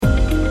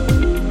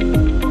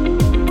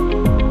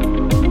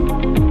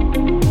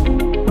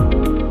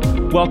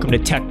Welcome to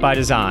Tech by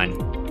Design.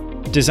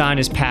 Design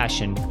is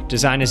passion,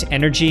 design is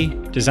energy,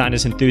 design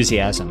is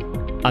enthusiasm.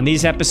 On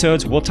these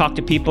episodes, we'll talk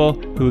to people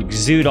who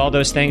exude all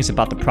those things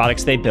about the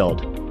products they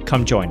build.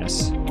 Come join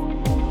us.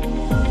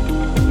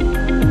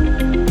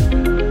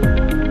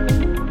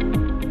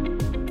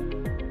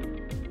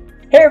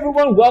 Hey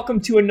everyone, welcome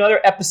to another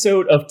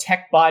episode of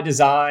Tech by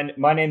Design.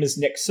 My name is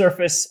Nick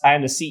Surface. I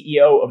am the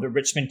CEO of the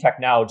Richmond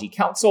Technology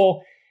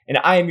Council, and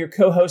I am your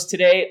co-host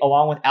today,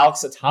 along with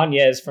Alex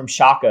Atanez from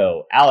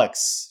Shako.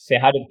 Alex, say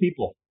hi to the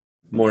people.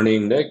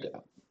 Morning, Nick.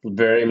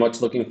 Very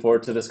much looking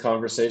forward to this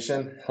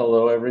conversation.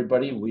 Hello,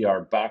 everybody. We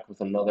are back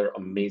with another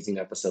amazing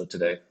episode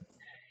today.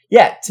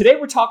 Yeah, today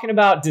we're talking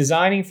about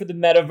designing for the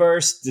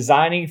metaverse,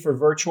 designing for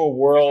virtual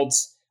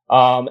worlds.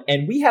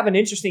 And we have an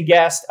interesting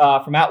guest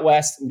from out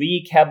west,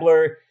 Lee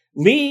Kebler.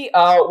 Lee,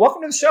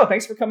 welcome to the show.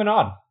 Thanks for coming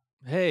on.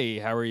 Hey,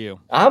 how are you?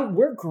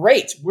 We're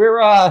great.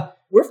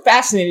 We're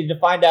fascinated to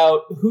find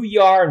out who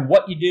you are and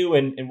what you do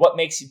and what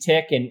makes you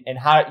tick and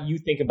how you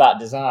think about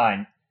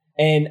design.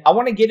 And I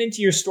want to get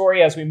into your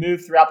story as we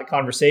move throughout the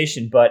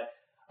conversation, but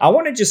I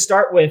want to just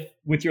start with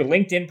your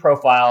LinkedIn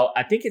profile.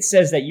 I think it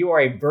says that you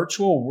are a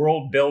virtual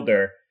world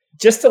builder.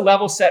 Just to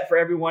level set for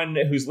everyone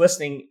who's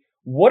listening,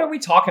 what are we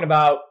talking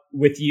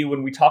with you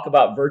when we talk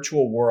about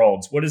virtual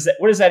worlds? What does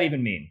that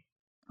even mean?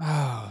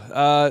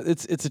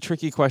 It's a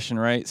tricky question,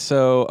 right?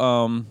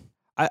 So,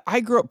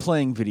 I grew up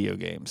playing video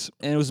games,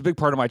 and it was a big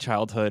part of my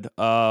childhood.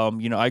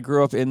 I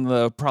grew up in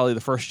probably the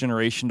first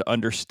generation to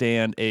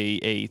understand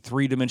a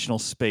three-dimensional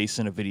space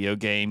in a video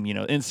game.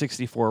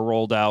 N64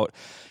 rolled out,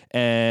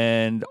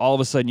 and all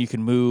of a sudden you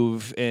can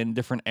move in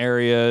different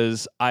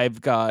areas.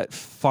 I've got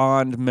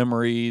fond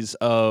memories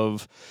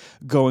of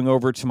going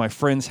over to my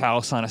friend's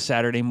house on a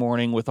Saturday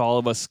morning with all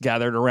of us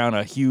gathered around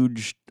a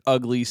huge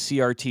ugly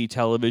CRT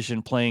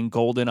television playing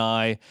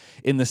GoldenEye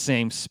in the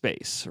same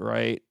space,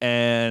 right?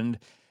 And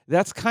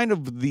that's kind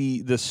of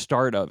the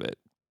start of it.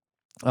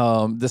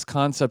 This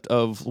concept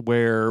of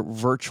where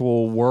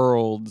virtual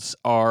worlds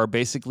are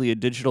basically a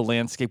digital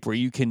landscape where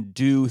you can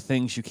do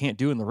things you can't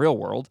do in the real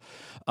world,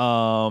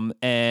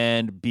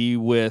 and be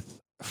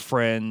with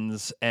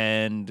friends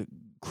and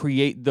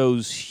create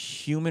those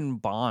human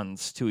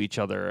bonds to each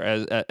other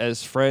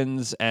as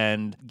friends,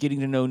 and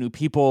getting to know new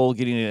people,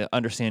 getting to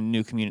understand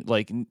new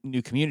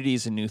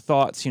communities and new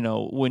thoughts.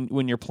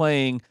 When you're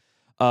playing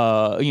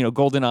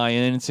GoldenEye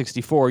and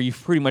N64,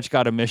 you've pretty much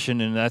got a mission,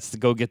 and that's to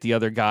go get the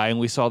other guy. And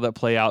we saw that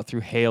play out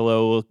through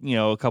Halo,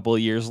 a couple of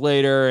years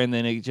later, and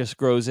then it just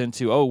grows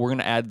into, we're going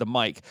to add the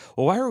mic.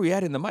 Well, why are we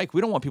adding the mic?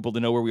 We don't want people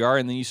to know where we are.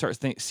 And then you start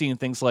seeing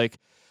things like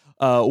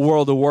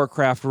World of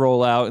Warcraft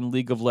roll out and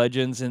League of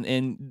Legends,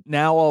 and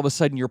now all of a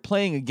sudden you're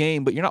playing a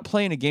game, but you're not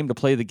playing a game to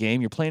play the game.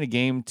 You're playing a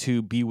game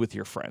to be with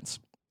your friends.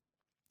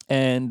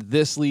 And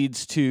this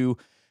leads to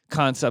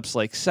concepts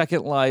like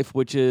Second Life,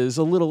 which is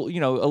a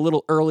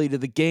little early to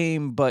the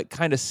game, but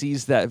kind of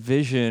sees that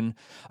vision.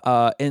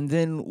 And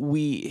then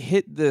we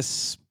hit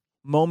this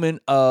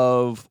moment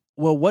of,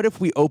 well, what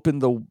if we open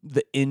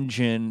the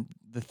engine,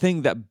 the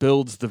thing that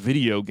builds the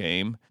video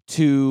game,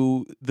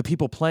 to the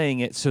people playing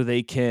it so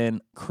they can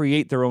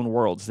create their own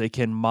worlds. They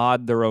can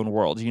mod their own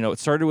worlds. It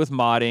started with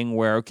modding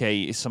where,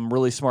 some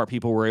really smart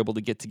people were able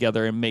to get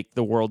together and make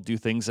the world do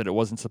things that it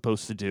wasn't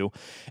supposed to do.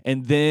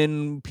 And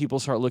then people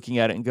start looking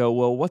at it and go,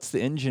 well, what's the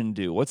engine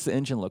do? What's the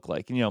engine look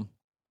like?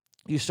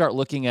 You start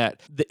looking at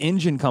the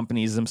engine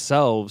companies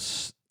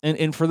themselves.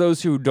 And for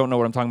those who don't know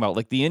what I'm talking about,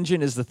 like, the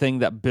engine is the thing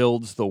that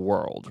builds the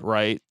world,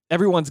 right?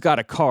 Everyone's got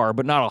a car,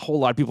 but not a whole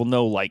lot of people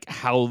know like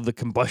how the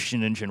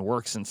combustion engine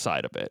works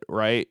inside of it,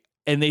 right?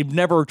 And they've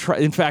never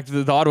tried. In fact,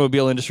 the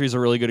automobile industry is a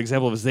really good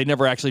example of this. They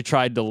never actually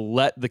tried to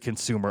let the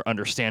consumer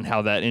understand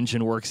how that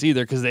engine works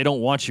either, because they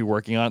don't want you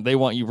working on it. They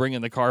want you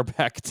bringing the car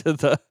back to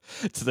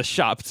the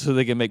shop so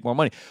they can make more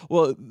money.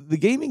 Well, the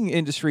gaming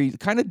industry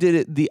kind of did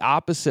it the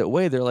opposite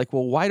way. They're like,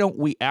 well, why don't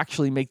we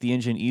actually make the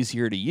engine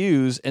easier to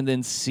use and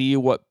then see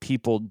what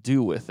people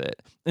do with it?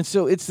 And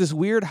so it's this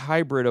weird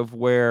hybrid of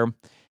where,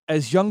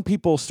 as young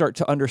people start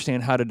to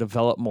understand how to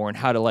develop more and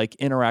how to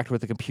interact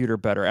with the computer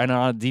better and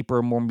on a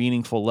deeper, more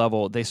meaningful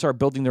level, they start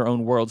building their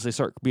own worlds. They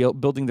start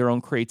building their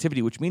own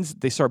creativity, which means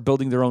they start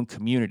building their own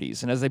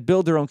communities. And as they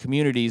build their own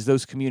communities,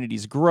 those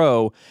communities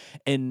grow.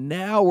 And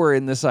now we're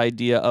in this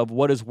idea of,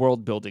 what does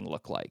world building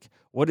look like?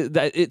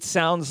 It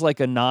sounds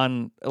like a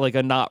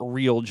not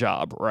real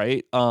job,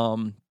 right?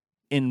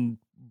 In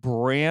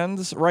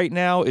brands right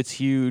now, it's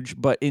huge,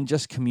 but in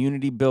just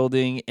community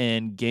building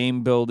and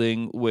game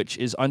building, which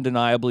is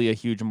undeniably a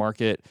huge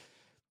market,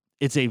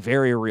 it's a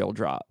very real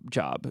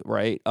job,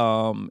 right?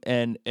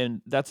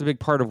 And that's a big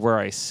part of where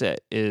I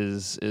sit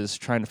is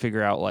trying to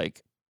figure out,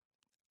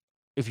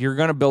 if you're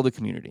going to build a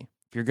community,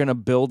 if you're going to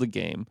build a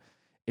game,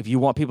 if you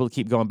want people to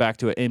keep going back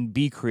to it and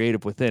be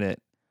creative within it,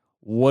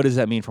 what does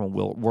that mean from a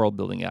world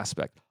building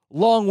aspect?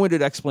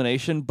 Long-winded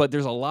explanation, but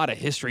there's a lot of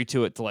history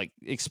to it to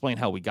explain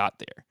how we got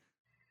there.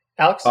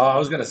 Alex? I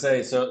was going to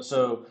say,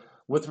 so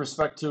with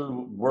respect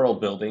to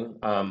world building,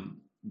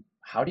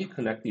 how do you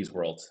connect these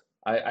worlds?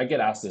 I get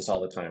asked this all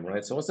the time,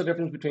 right? So what's the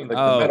difference between like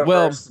the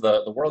Well, metaverse,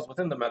 the worlds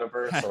within the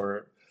metaverse,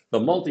 or the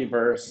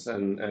multiverse,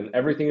 and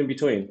everything in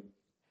between?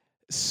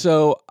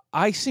 so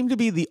I seem to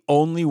be the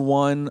only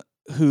one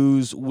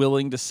who's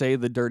willing to say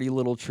the dirty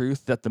little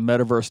truth that the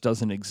metaverse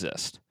doesn't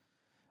exist.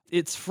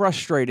 It's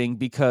frustrating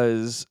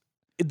because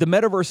the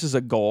metaverse is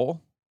a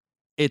goal.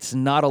 It's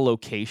not a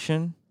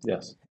location.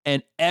 Yes.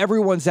 And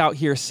everyone's out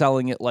here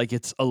selling it like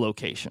it's a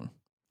location.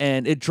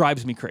 And it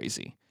drives me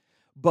crazy.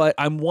 But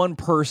I'm one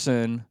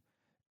person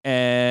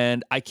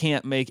and I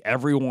can't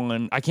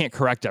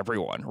correct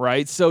everyone,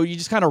 right? So you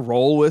just kind of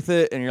roll with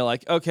it and you're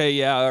like, okay,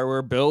 yeah,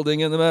 we're building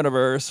in the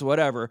metaverse,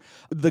 whatever.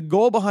 The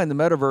goal behind the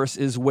metaverse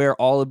is where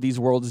all of these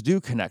worlds do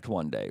connect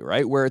one day,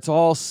 right? Where it's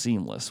all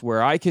seamless,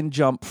 where I can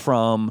jump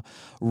from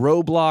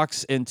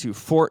Roblox into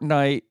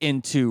Fortnite,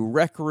 into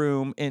Rec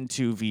Room,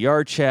 into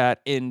VR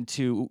chat,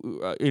 into,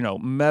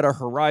 Meta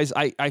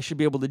Horizon. I should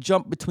be able to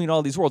jump between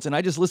all these worlds. And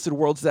I just listed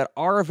worlds that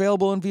are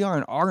available in VR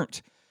and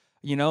aren't.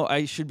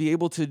 I should be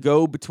able to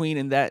go between,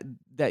 and that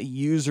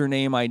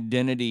username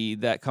identity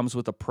that comes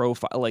with a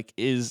profile, like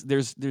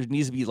there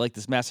needs to be like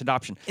this mass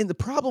adoption. And the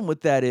problem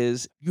with that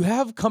is you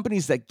have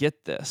companies that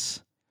get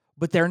this,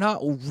 but they're not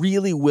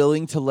really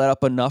willing to let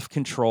up enough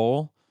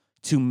control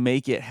to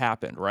make it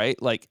happen, right?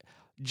 Like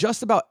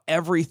just about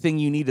everything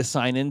you need to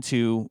sign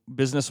into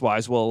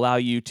business-wise will allow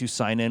you to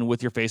sign in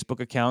with your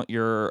Facebook account,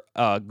 your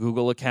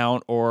Google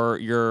account, or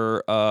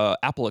your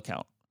Apple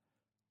account.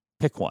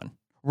 Pick one.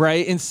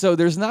 Right. And so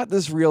there's not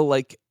this real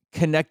like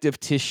connective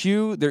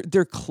tissue.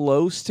 They're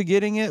close to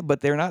getting it, but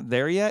they're not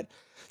there yet.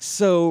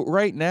 So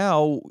right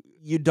now,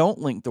 you don't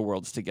link the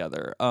worlds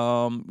together.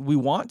 We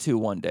want to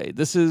one day.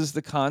 This is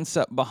the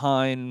concept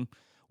behind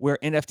where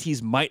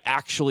NFTs might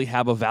actually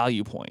have a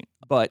value point,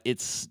 but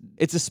it's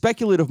a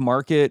speculative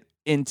market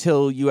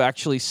until you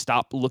actually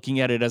stop looking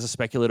at it as a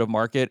speculative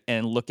market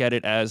and look at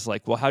it as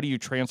like, well, how do you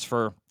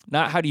transfer?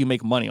 Not how do you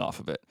make money off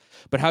of it,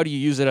 but how do you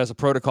use it as a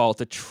protocol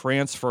to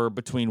transfer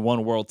between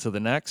one world to the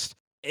next?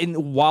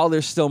 And while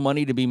there's still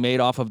money to be made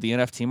off of the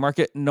NFT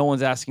market, no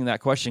one's asking that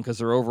question because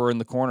they're over in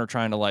the corner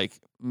trying to like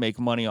make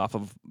money off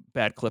of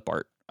bad clip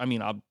art. I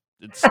mean,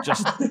 it's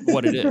just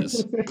what it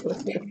is.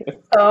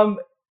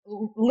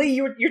 Lee,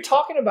 you're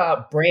talking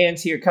about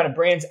brands here, kind of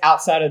brands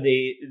outside of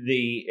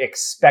the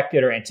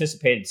expected or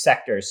anticipated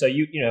sector. So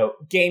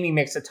gaming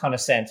makes a ton of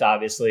sense,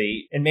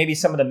 obviously, and maybe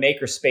some of the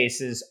maker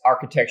spaces,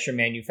 architecture,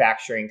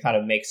 manufacturing, kind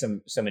of make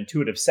some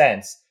intuitive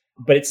sense.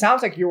 But it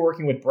sounds like you're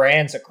working with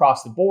brands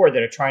across the board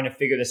that are trying to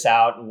figure this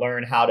out and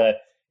learn how to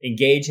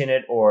engage in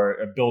it or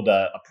build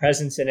a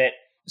presence in it.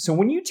 So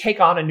when you take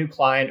on a new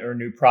client or a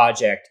new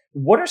project,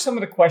 what are some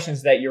of the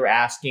questions that you're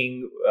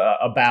asking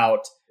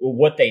about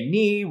what they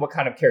need? What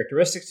kind of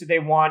characteristics do they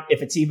want?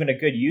 If it's even a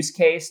good use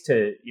case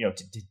to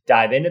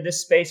dive into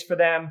this space for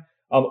them.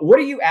 What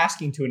are you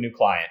asking to a new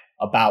client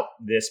about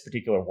this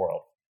particular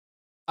world?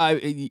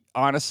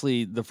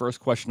 Honestly, the first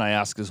question I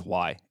ask is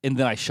why, and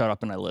then I shut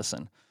up and I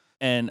listen.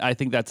 And I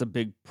think that's a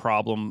big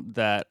problem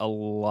that a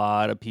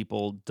lot of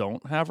people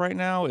don't have right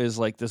now is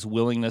like this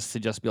willingness to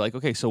just be like,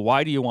 okay, so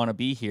why do you want to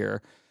be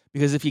here?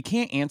 Because if you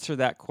can't answer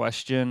that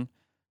question,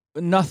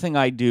 nothing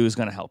I do is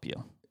going to help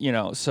you.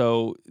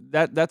 So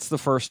that's the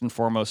first and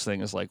foremost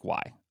thing is like,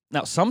 why?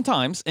 Now,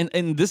 sometimes,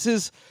 and this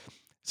is,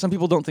 some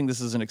people don't think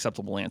this is an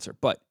acceptable answer,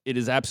 but it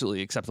is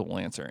absolutely acceptable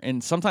answer.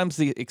 And sometimes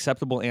the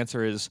acceptable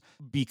answer is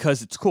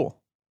because it's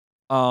cool.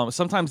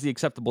 Sometimes the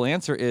acceptable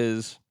answer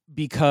is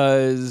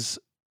because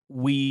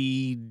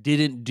we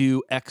didn't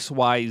do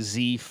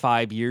XYZ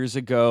 5 years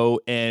ago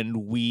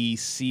and we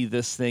see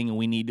this thing and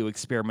we need to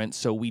experiment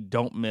so we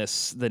don't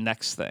miss the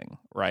next thing,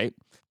 right?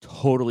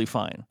 Totally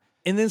fine.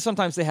 And then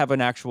sometimes they have an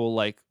actual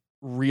like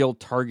real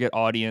target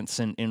audience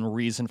and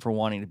reason for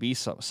wanting to be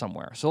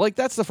somewhere. So like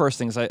that's the first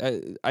thing is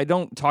I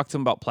don't talk to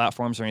them about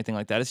platforms or anything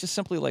like that. It's just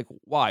simply like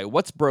why?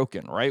 What's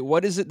broken, right?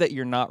 What is it that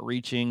you're not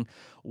reaching?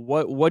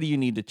 What do you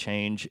need to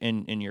change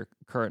in your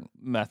current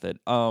method?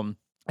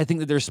 I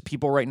think that there's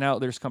people right now,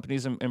 there's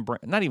companies and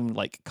not even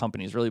like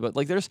companies really, but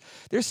like there's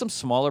some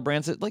smaller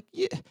brands that like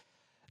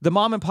the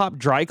mom and pop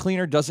dry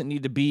cleaner doesn't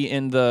need to be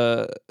in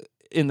the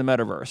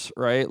metaverse,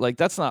 right? Like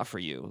that's not for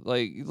you.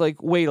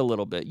 Like wait a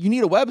little bit. You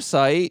need a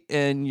website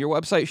and your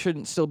website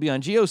shouldn't still be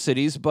on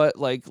GeoCities, but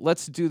like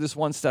let's do this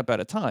one step at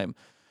a time.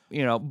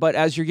 But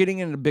as you're getting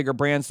into bigger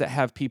brands that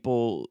have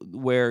people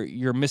where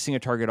you're missing a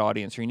target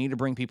audience or you need to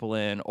bring people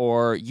in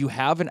or you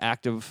have an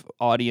active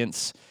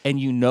audience and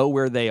you know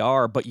where they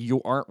are, but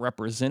you aren't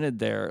represented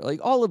there, like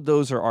all of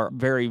those are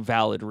very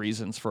valid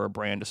reasons for a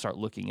brand to start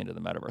looking into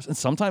the metaverse. And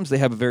sometimes they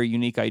have a very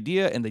unique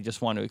idea and they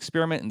just want to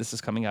experiment and this is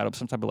coming out of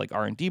some type of like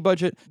R&D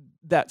budget.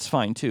 That's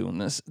fine too.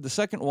 And the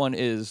second one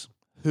is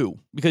who,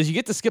 because you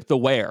get to skip the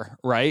where,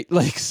 right?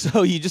 Like,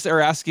 so you just are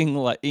asking,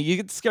 like, you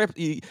get to skip,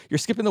 you're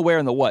skipping the where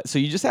and the what. So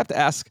you just have to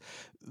ask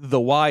the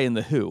why and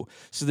the who.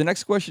 So the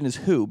next question is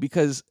who,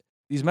 because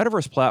these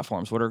metaverse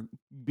platforms, what are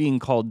being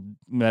called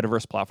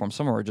metaverse platforms,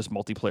 some are just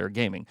multiplayer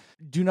gaming,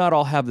 do not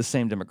all have the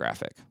same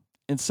demographic.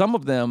 And some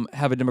of them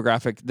have a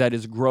demographic that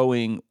is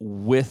growing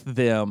with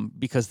them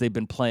because they've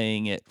been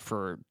playing it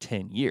for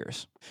 10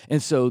 years.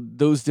 And so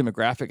those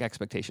demographic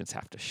expectations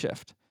have to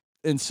shift.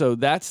 And so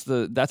that's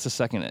the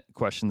second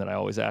question that I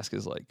always ask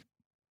is like,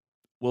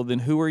 well, then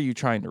who are you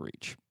trying to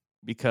reach?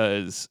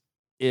 Because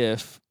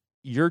if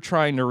you're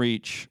trying to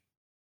reach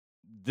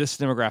this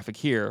demographic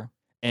here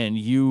and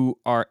you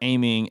are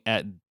aiming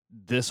at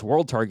this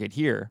world target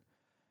here,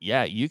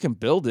 yeah, you can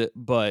build it,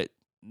 but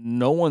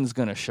no one's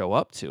going to show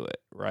up to it,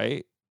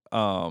 right?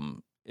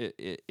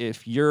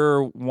 If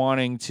you're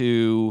wanting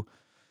to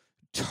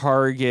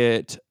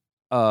target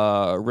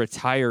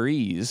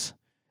retirees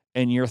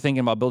and you're thinking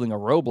about building a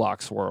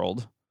Roblox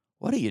world,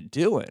 what are you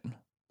doing?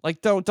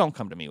 Like, don't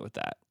come to me with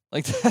that.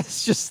 Like,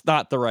 that's just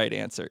not the right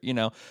answer, you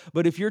know?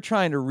 But if you're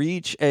trying to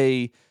reach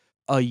a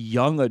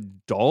young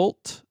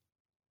adult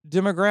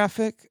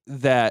demographic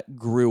that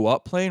grew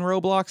up playing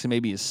Roblox and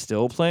maybe is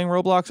still playing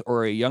Roblox,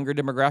 or a younger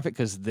demographic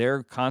because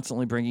they're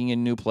constantly bringing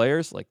in new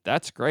players, like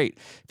that's great.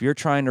 If you're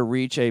trying to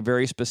reach a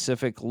very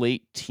specific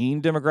late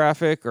teen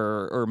demographic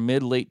or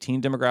mid-late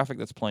teen demographic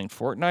that's playing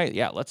Fortnite,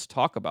 yeah, let's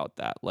talk about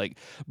that. Like,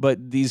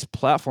 but these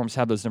platforms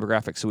have those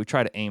demographics, so we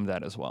try to aim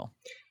that as well.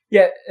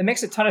 Yeah, it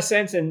makes a ton of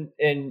sense. And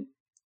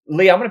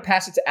Lee, I'm going to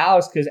pass it to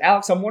Alex because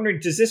Alex, I'm wondering,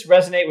 does this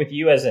resonate with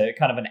you as a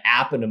kind of an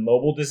app and a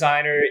mobile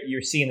designer?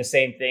 You're seeing the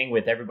same thing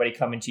with everybody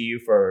coming to you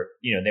for,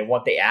 they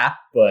want the app,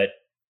 but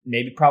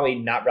maybe probably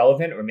not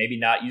relevant or maybe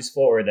not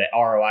useful, or the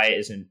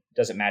ROI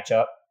doesn't match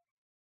up.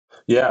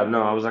 Yeah,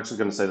 no, I was actually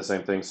going to say the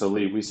same thing. So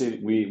Lee, we see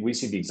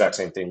the exact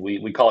same thing.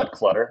 We call it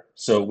clutter.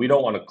 So we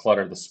don't want to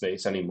clutter the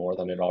space any more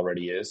than it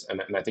already is.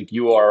 And I think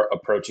you are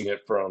approaching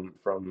it from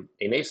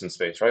a nascent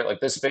space, right?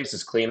 Like this space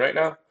is clean right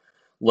now.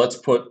 Let's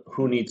put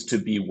who needs to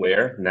be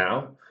where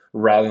now,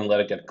 rather than let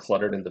it get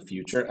cluttered in the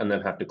future and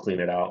then have to clean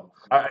it out.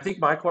 I think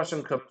my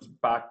question comes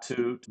back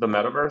to the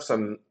metaverse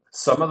and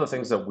some of the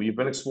things that we've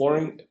been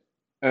exploring.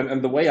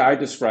 And the way I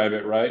describe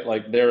it, right?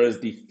 Like there is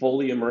the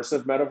fully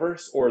immersive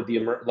metaverse, or the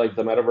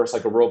metaverse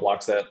like a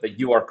Roblox that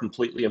you are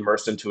completely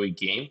immersed into a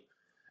game.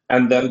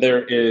 And then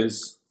there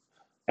is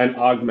an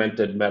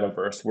augmented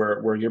metaverse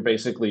where you're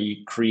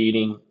basically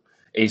creating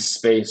a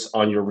space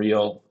on your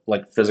real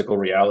like physical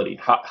reality.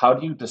 How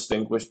do you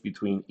distinguish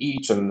between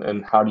each,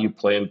 and how do you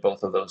play in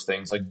both of those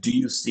things? Like, do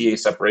you see a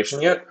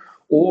separation yet?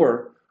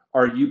 Or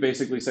are you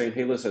basically saying,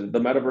 hey, listen, the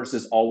metaverse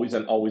is always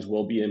and always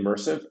will be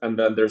immersive, and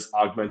then there's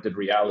augmented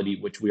reality,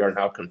 which we are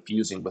now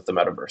confusing with the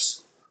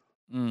metaverse?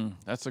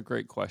 That's a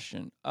great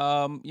question.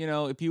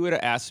 If you would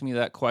have asked me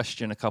that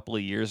question a couple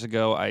of years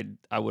ago,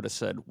 I would have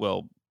said,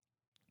 well,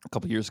 a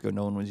couple of years ago,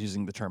 no one was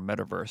using the term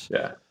metaverse.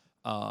 Yeah,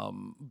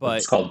 But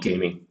it's called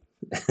gaming.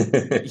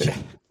 yeah,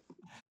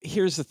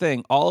 here's the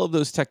thing: all of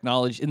those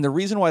technology, and the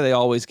reason why they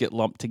always get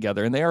lumped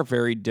together, and they are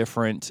very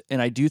different.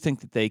 And I do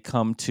think that they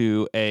come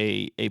to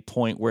a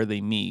point where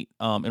they meet,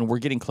 and we're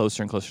getting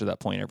closer and closer to that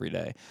point every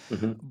day.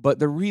 Hmm. But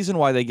the reason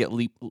why they get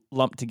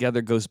lumped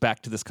together goes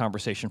back to this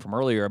conversation from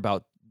earlier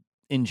about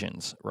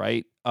engines,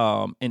 right?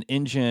 An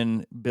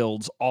engine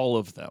builds all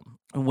of them,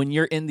 and when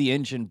you're in the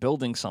engine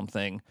building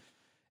something,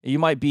 you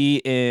might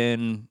be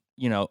in,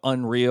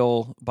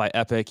 Unreal by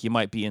Epic. You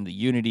might be in the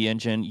Unity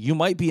engine. You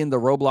might be in the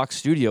Roblox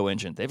Studio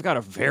engine. They've got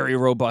a very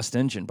robust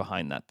engine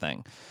behind that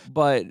thing.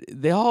 But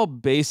they all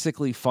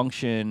basically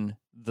function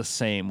the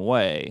same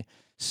way.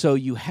 So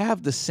you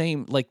have the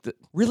same,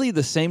 really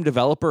the same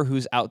developer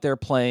who's out there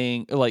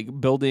playing, like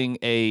building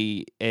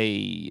a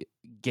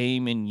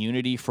game in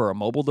Unity for a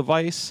mobile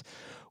device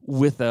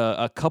with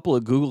a couple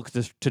of Google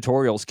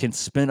tutorials can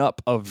spin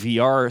up a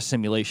VR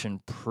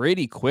simulation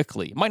pretty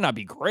quickly. It might not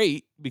be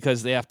great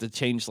because they have to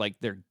change like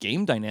their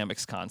game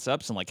dynamics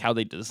concepts and like how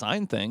they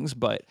design things,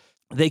 but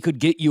they could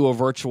get you a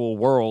virtual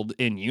world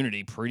in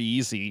Unity pretty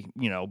easy,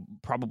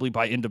 probably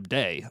by end of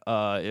day.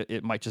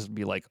 It might just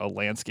be like a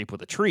landscape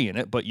with a tree in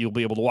it, but you'll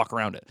be able to walk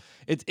around it.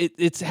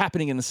 It's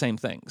happening in the same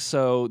thing.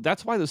 So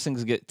that's why those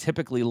things get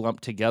typically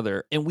lumped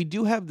together. And we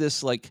do have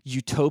this like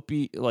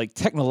utopia, like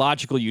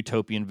technological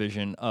utopian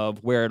vision of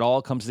where it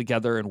all comes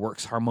together and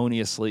works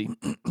harmoniously.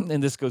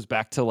 And this goes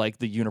back to like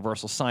the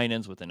universal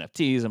sign-ins with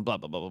NFTs and blah,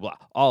 blah, blah, blah, blah.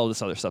 All of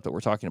this other stuff that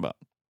we're talking about.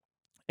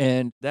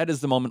 And that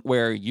is the moment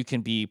where you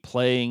can be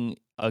playing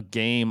a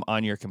game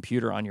on your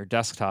computer, on your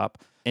desktop,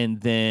 and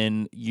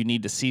then you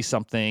need to see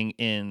something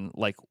in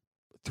like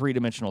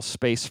three-dimensional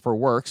space for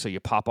work. So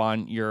you pop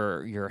on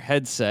your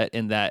headset,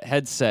 and that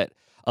headset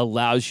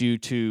allows you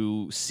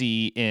to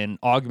see in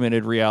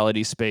augmented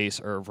reality space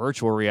or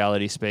virtual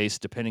reality space,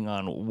 depending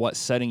on what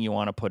setting you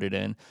want to put it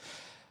in.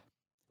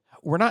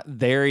 We're not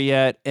there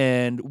yet,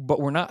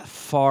 but we're not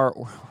far.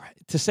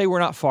 To say we're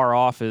not far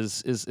off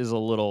is a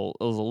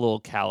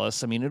little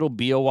callous. I mean, it'll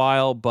be a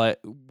while, but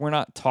we're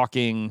not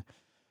talking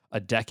a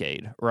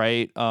decade,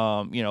 right?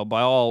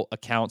 By all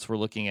accounts, we're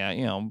looking at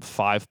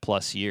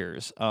 5+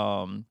 years.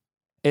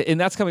 And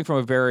that's coming from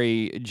a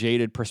very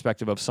jaded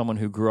perspective of someone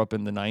who grew up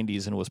in the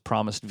 90s and was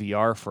promised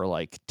VR for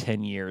like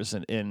 10 years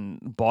and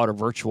bought a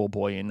Virtual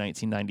Boy in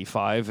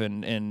 1995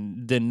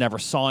 and then never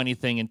saw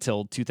anything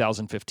until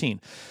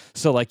 2015.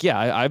 So like,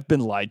 yeah, I've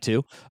been lied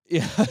to.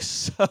 Yeah,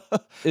 so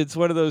it's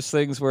one of those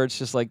things where it's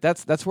just like,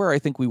 that's where I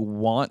think we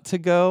want to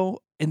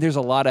go. And there's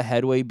a lot of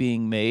headway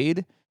being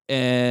made.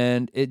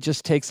 And it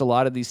just takes a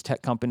lot of these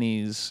tech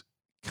companies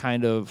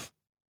kind of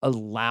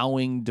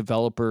allowing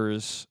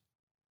developers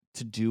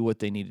to do what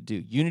they need to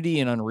do. Unity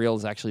and Unreal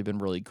has actually been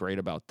really great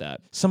about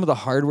that. Some of the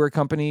hardware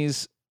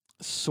companies,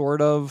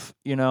 sort of,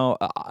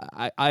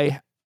 I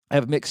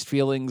have mixed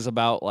feelings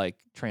about like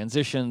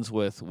transitions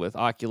with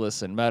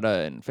Oculus and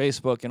Meta and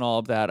Facebook and all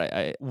of that.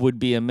 I would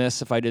be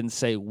amiss if I didn't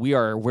say we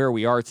are where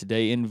we are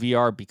today in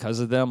VR because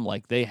of them.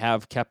 Like they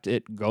have kept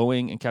it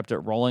going and kept it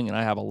rolling, and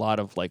I have a lot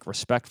of like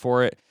respect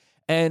for it.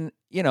 And,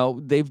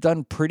 they've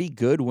done pretty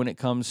good when it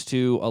comes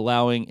to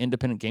allowing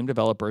independent game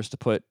developers to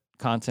put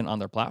content on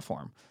their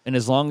platform. And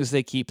as long as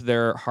they keep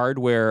their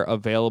hardware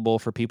available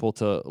for people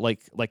to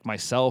like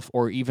myself,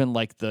 or even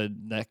like the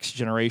next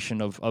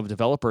generation of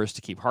developers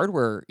to keep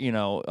hardware,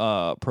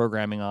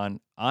 programming on,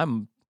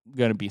 I'm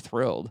going to be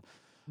thrilled.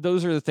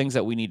 Those are the things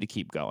that we need to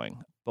keep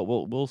going, but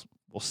we'll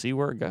see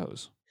where it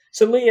goes.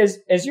 So Lee,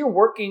 as you're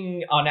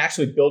working on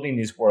actually building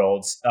these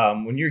worlds,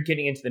 when you're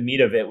getting into the meat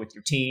of it with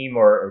your team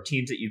or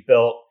teams that you've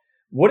built,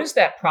 what is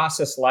that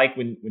process like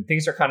when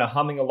things are kind of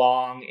humming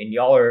along and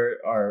y'all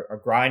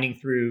are grinding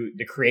through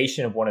the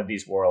creation of one of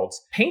these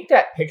worlds? Paint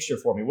that picture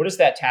for me. What does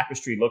that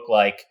tapestry look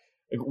like?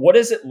 What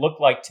does it look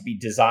like to be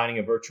designing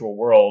a virtual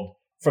world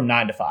from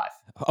 9 to 5?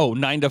 Oh,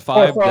 9 to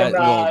 5? Or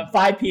from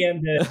 5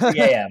 p.m. to 3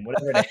 a.m.,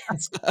 whatever it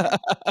is.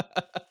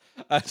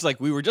 I was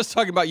like, we were just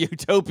talking about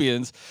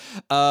utopians.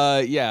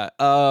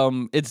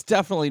 It's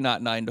definitely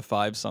not 9 to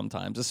 5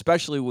 sometimes,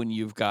 especially when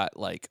you've got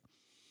like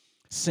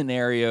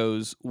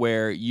scenarios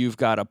where you've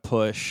got to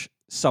push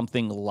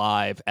something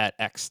live at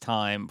X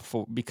time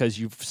because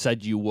you've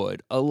said you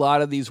would. A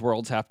lot of these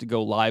worlds have to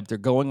go live. They're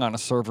going on a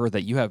server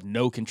that you have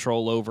no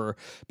control over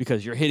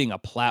because you're hitting a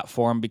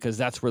platform, because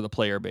that's where the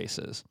player base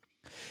is.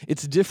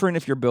 It's different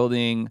if you're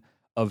building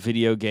a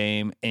video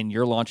game and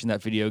you're launching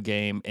that video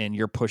game and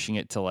you're pushing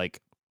it to like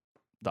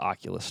the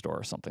Oculus store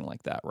or something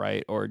like that,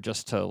 right? Or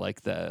just to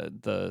like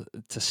to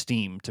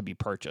Steam to be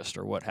purchased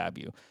or what have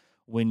you.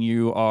 When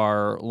you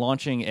are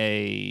launching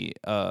a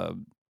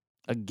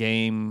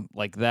game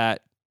like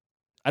that,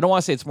 I don't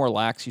want to say it's more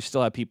lax. You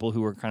still have people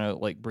who are kind of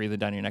like breathing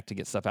down your neck to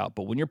get stuff out.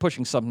 But when you're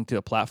pushing something to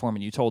a platform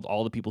and you told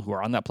all the people who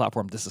are on that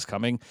platform this is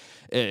coming,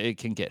 it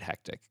can get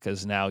hectic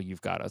because now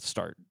you've got to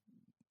start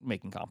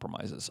making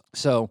compromises.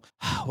 So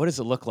what does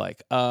it look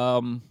like?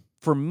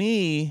 For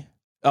me,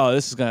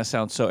 this is going to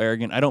sound so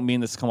arrogant. I don't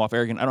mean this to come off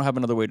arrogant. I don't have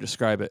another way to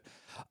describe it.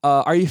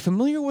 Are you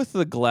familiar with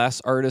the glass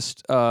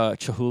artist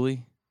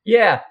Chihuly?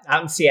 Yeah,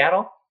 out in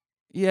Seattle.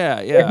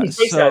 Yeah. He's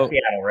based out of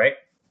Seattle, right?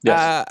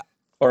 Yes.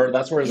 Or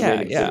that's where his main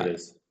exhibit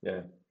is.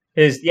 Yeah.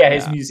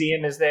 His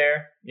museum is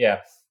there. Yeah.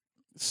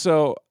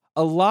 So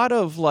a lot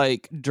of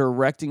like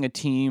directing a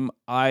team,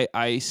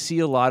 I see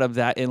a lot of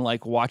that in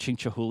like watching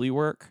Chihuly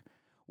work,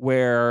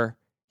 where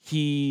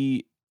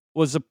he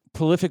was a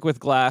prolific with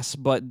glass,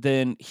 but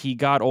then he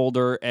got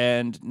older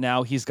and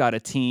now he's got a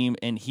team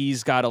and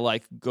he's got to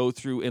like go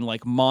through and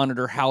like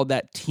monitor how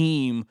that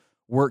team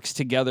works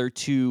together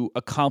to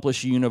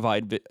accomplish a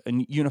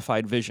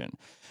unified vision.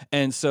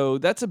 And so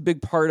that's a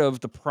big part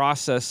of the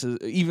process,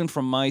 even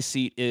from my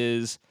seat,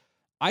 is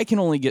I can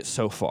only get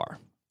so far.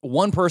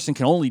 One person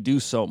can only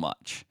do so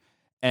much.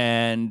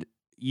 And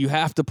you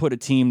have to put a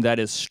team that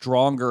is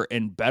stronger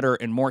and better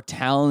and more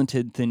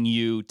talented than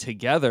you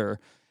together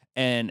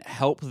and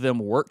help them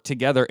work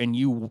together. And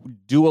you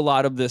do a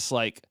lot of this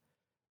like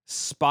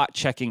spot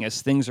checking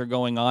as things are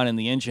going on in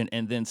the engine,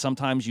 and then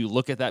sometimes you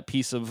look at that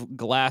piece of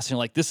glass and you're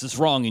like, this is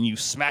wrong, and you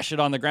smash it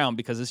on the ground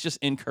because it's just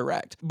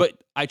incorrect.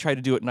 But I try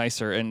to do it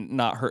nicer and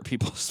not hurt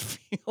people's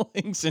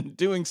feelings in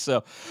doing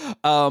so.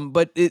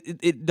 But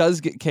it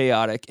does get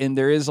chaotic, and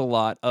there is a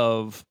lot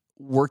of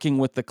working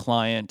with the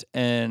client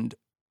and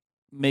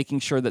making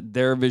sure that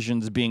their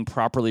vision's being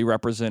properly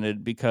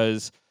represented,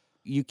 because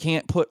you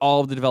can't put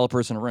all of the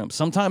developers in a room.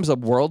 Sometimes a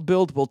world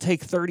build will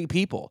take 30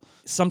 people.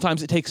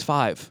 Sometimes it takes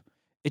 5.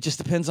 It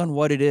just depends on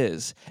what it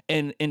is.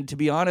 And to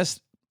be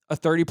honest, a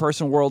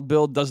 30-person world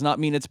build does not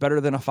mean it's better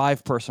than a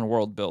 5-person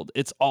world build.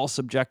 It's all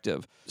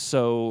subjective.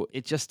 So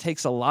it just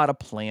takes a lot of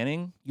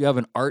planning. You have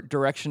an art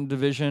direction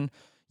division.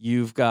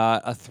 You've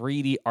got a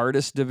 3D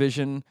artist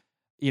division.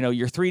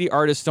 Your 3D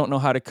artists don't know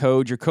how to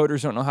code. Your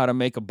coders don't know how to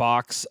make a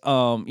box.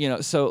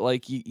 So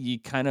like you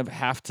kind of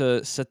have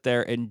to sit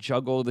there and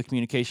juggle the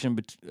communication,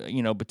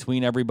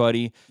 between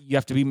everybody. You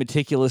have to be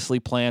meticulously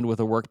planned with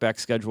a work back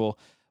schedule.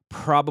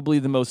 Probably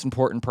the most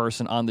important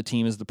person on the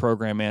team is the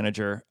program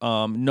manager.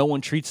 No one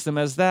treats them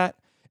as that,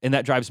 and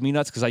that drives me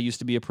nuts because I used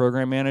to be a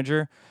program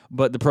manager.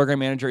 But the program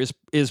manager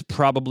is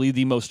probably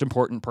the most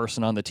important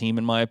person on the team,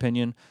 in my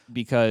opinion,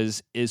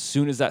 because as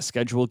soon as that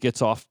schedule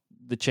gets off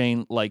the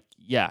chain, like,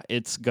 yeah,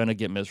 it's gonna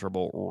get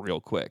miserable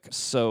real quick.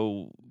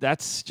 So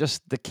that's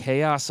just the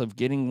chaos of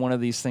getting one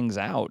of these things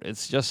out.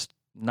 It's just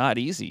not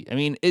easy. I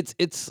mean,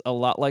 it's a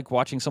lot like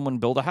watching someone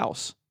build a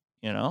house,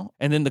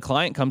 and then the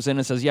client comes in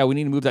and says, yeah, we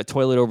need to move that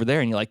toilet over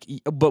there, and you're like,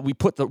 but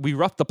we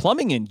roughed the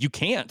plumbing in. You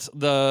can't.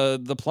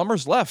 The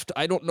plumber's left.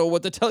 I don't know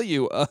what to tell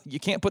you. You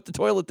can't put the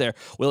toilet there.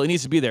 Well, it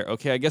needs to be there.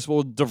 Okay, I guess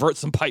we'll divert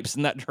some pipes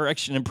in that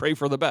direction and pray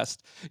for the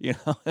best.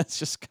 That's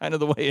just kind of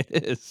the way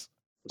it is.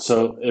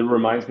 So it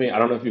reminds me, I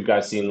don't know if you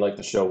guys seen like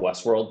the show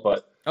Westworld,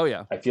 but Oh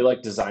yeah. I feel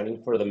like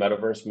designing for the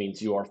metaverse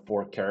means you are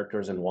four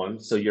characters in one.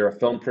 So you're a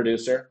film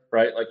producer,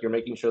 right? Like you're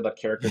making sure that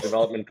character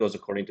development goes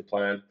according to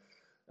plan.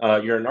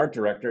 You're an art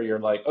director. You're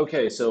like,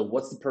 okay, so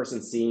what's the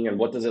person seeing and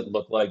what does it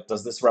look like?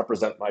 Does this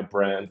represent my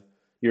brand?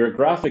 You're a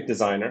graphic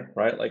designer,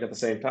 right? Like at the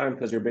same time,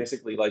 because you're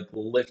basically like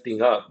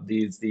lifting up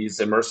these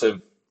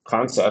immersive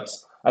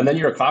concepts. And then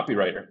you're a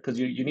copywriter because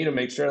you need to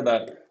make sure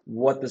that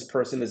what this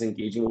person is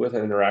engaging with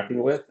and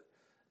interacting with.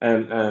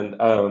 And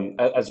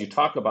as you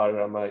talk about it,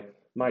 I'm like,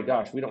 my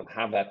gosh, we don't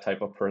have that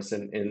type of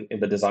person in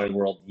the design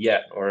world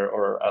yet,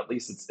 or at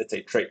least it's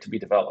a trait to be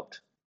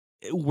developed.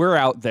 We're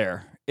out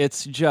there.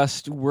 It's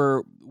just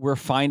we're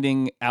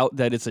finding out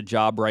that it's a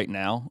job right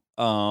now.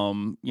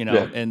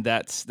 Yeah. And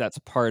that's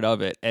part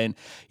of it. And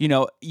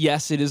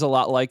yes, it is a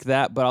lot like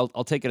that, but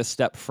I'll take it a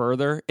step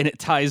further, and it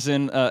ties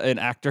in an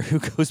actor who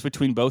goes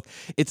between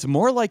both. It's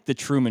more like the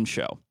Truman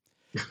Show.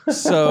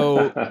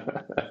 So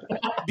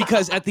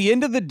because at the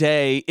end of the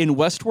day, in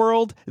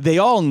Westworld, they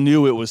all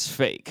knew it was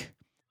fake.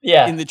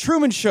 Yeah. In the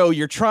Truman Show,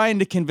 you're trying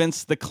to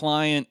convince the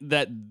client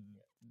that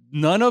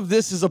none of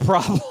this is a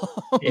problem.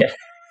 Yeah.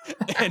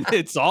 And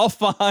it's all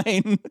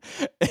fine.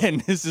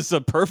 And this is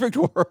a perfect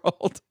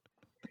world.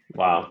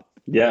 Wow.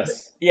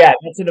 Yes. Yeah,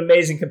 that's an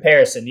amazing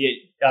comparison.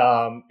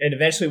 And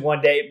eventually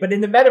one day, but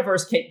in the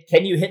metaverse,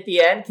 can you hit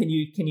the end? Can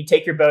you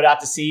take your boat out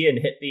to sea and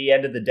hit the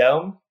end of the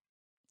dome?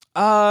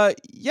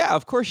 Yeah,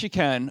 of course you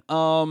can.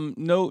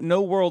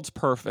 No world's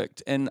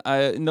perfect, and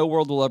no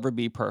world will ever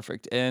be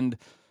perfect. And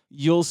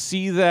you'll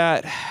see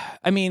that.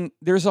 I mean,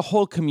 there's a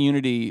whole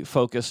community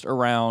focused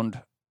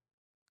around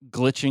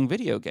glitching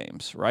video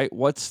games, right?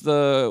 What's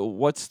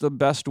the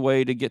best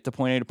way to get to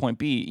point A to point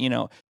B,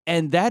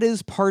 And that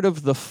is part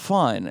of the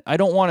fun. I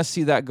don't want to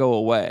see that go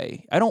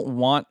away. I don't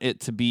want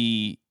it to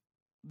be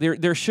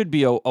there should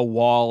be a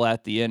wall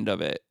at the end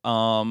of it.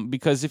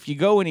 Because if you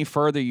go any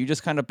further, you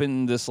just kind of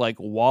in this like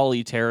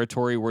Wall-E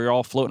territory where you're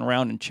all floating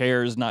around in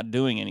chairs not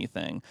doing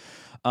anything.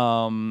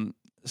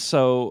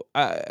 So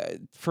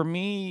for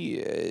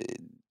me,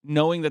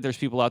 knowing that there's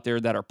people out there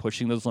that are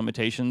pushing those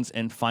limitations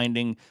and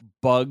finding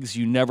bugs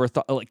you never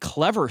thought, like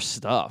clever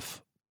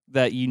stuff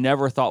that you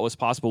never thought was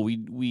possible.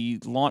 We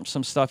launched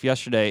some stuff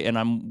yesterday, and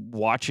I'm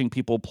watching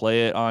people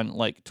play it on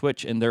like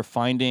Twitch, and they're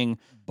finding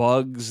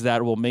bugs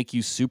that will make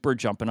you super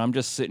jump. And I'm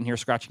just sitting here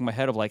scratching my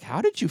head of like,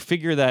 how did you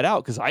figure that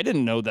out? Because I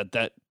didn't know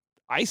that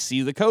I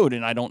see the code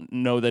and I don't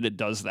know that it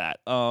does that.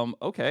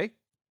 Okay.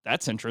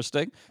 That's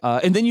interesting.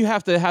 And then you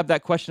have to have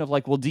that question of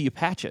like, well, do you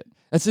patch it?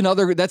 That's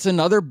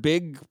another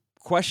big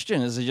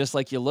question. Is it just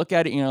like you look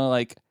at it,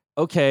 like,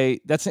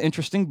 okay, that's an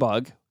interesting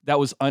bug that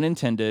was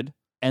unintended,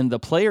 and the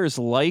players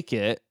like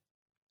it.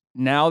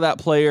 Now that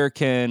player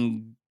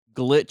can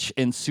glitch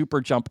and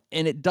super jump,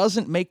 and it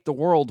doesn't make the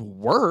world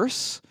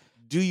worse.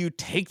 Do you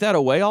take that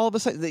away all of a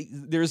sudden?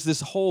 There's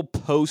this whole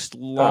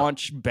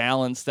post-launch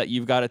balance that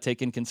you've got to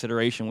take in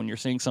consideration when you're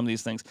seeing some of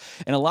these things.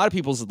 And a lot of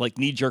people's like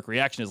knee-jerk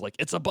reaction is like,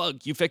 it's a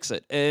bug, you fix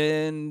it.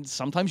 And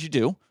sometimes you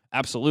do,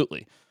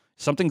 absolutely.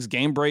 Something's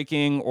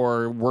game-breaking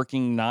or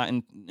working not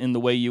in the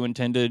way you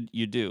intended,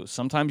 you do.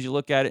 Sometimes you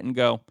look at it and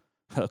go,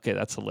 okay,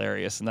 that's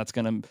hilarious, and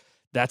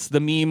that's the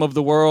meme of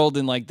the world,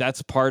 and like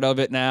that's part of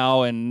it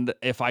now. And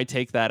if I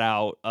take that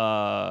out,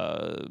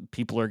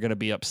 people are going to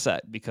be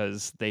upset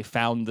because they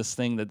found this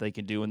thing that they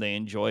can do and they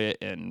enjoy it.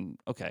 And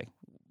okay,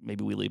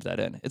 maybe we leave that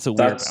in. It's a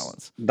weird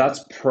balance.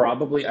 That's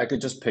probably, I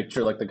could just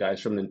picture like the guys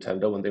from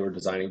Nintendo when they were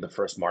designing the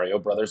first Mario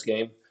Brothers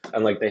game,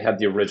 and like they had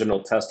the original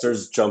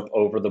testers jump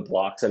over the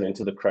blocks and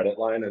into the credit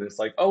line, and it's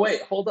like, oh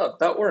wait, hold up,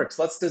 that works.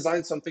 Let's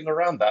design something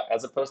around that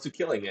as opposed to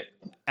killing it.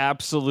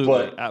 Absolutely,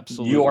 But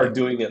absolutely. you are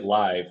doing it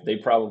live. They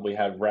probably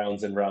had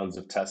rounds and rounds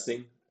of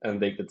testing,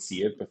 and they could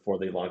see it before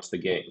they launched the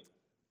game.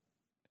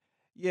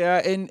 Yeah,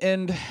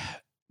 and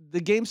the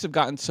games have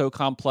gotten so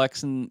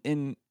complex,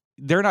 and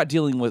they're not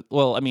dealing with,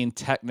 well, I mean,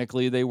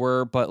 technically they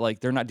were, but like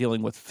they're not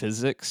dealing with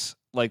physics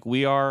like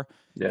we are,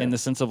 in the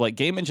sense of like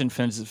game engine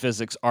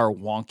physics are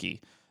wonky,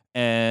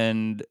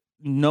 and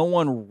no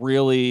one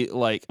really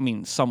like, I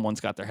mean, someone's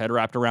got their head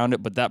wrapped around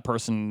it, but that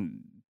person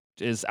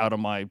is out of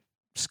my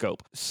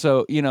scope.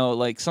 So,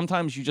 like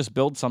sometimes you just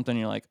build something and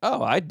you're like,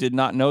 oh, I did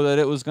not know that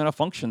it was going to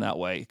function that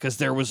way, because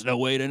there was no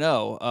way to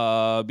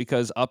know,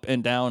 because up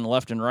and down,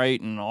 left and right,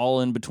 and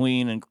all in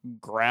between, and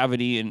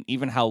gravity, and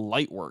even how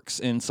light works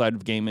inside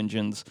of game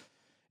engines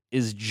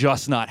is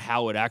just not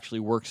how it actually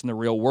works in the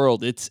real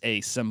world. It's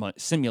a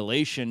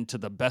simulation to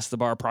the best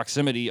of our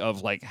proximity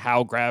of like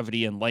how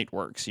gravity and light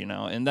works,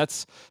 and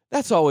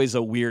that's always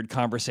a weird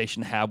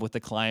conversation to have with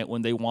the client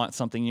when they want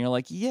something. And you're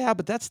like, yeah,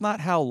 but that's not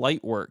how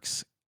light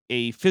works.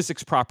 A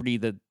physics property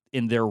that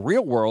in their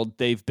real world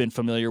they've been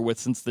familiar with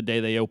since the day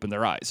they opened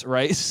their eyes,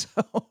 right? So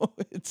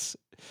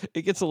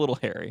it gets a little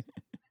hairy.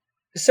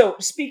 So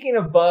speaking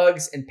of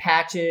bugs and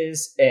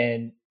patches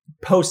and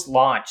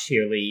post-launch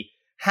here, Lee,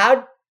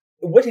 how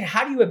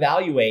do you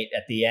evaluate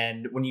at the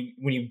end when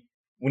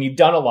you've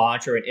done a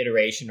launch or an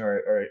iteration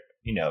or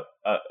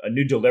a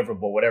new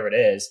deliverable, whatever it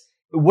is?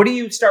 What do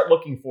you start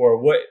looking for?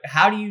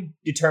 How do you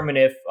determine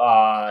if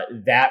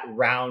that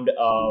round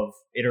of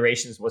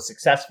iterations was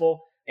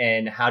successful,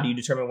 and how do you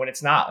determine when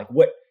it's not?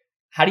 Like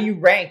how do you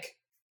rank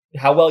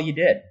how well you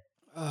did?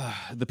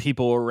 The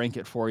people will rank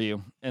it for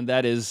you, and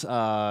that is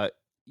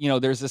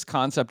there's this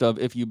concept of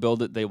if you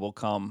build it, they will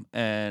come,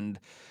 and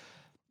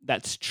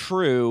that's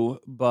true,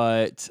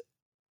 but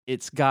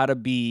it's got to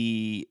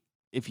be,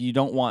 if you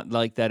don't want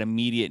like that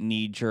immediate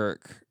knee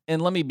jerk.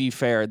 And let me be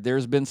fair,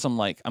 there's been some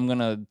I'm going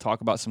to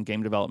talk about some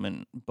game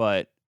development,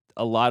 but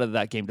a lot of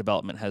that game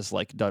development has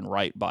done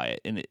right by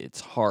it, and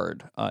it's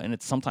hard,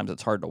 and sometimes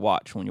it's hard to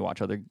watch when you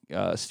watch other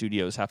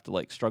studios have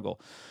to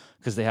struggle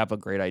because they have a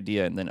great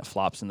idea and then it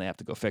flops and they have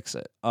to go fix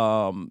it.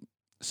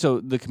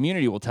 So the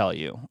community will tell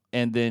you,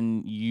 and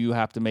then you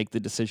have to make the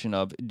decision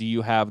of, do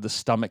you have the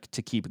stomach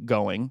to keep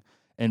going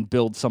and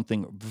build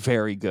something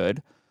very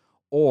good,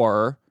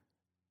 or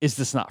is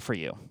this not for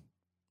you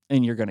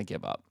and you're going to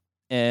give up?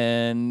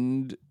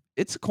 And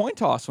it's a coin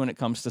toss when it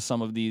comes to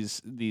some of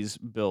these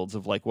builds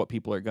of what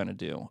people are going to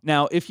do.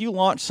 Now, if you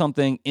launch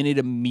something and it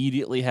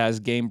immediately has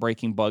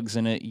game-breaking bugs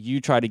in it,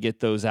 you try to get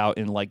those out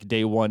in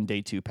day 1,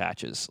 day 2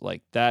 patches.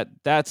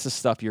 That's the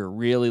stuff you're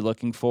really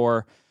looking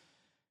for.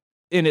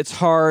 And it's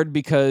hard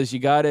because you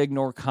got to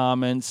ignore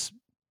comments,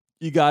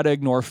 you got to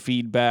ignore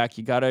feedback,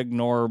 you got to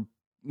ignore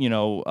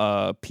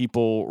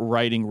people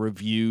writing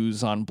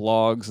reviews on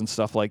blogs and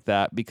stuff like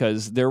that,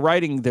 because they're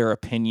writing their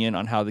opinion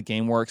on how the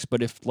game works.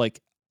 But if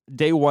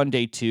day 1,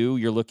 day 2,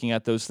 you're looking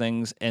at those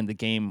things and the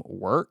game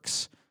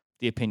works,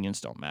 the opinions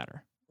don't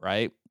matter,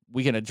 right?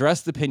 We can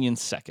address the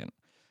opinions second.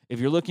 If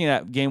you're looking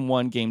at game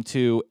 1, game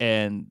 2,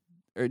 and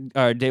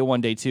day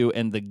 1, day 2,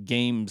 and the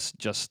game's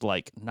just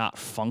not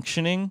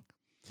functioning,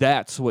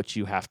 that's what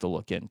you have to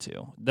look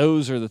into.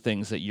 Those are the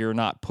things that you're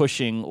not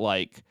pushing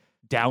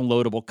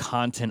downloadable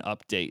content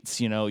updates.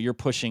 You're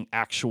pushing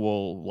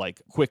actual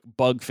quick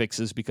bug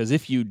fixes, because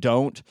if you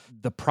don't,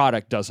 the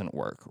product doesn't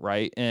work,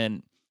 right?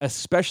 And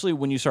especially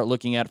when you start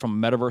looking at it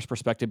from a metaverse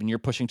perspective and you're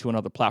pushing to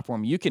another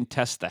platform, you can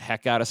test the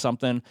heck out of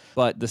something,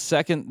 but the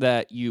second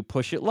that you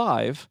push it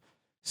live,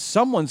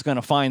 someone's going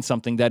to find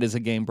something that is a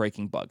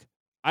game-breaking bug.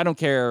 I don't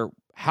care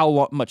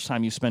how much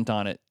time you spent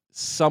on it,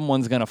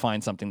 someone's going to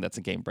find something that's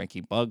a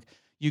game-breaking bug.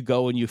 You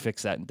go and you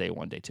fix that in day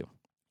 1, day 2.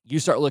 You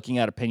start looking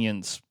at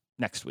opinions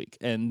next week,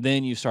 and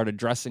then you start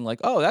addressing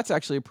oh, that's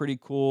actually a pretty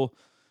cool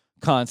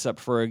concept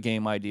for a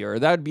game idea, or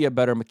that'd be a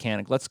better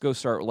mechanic. Let's go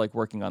start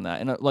working on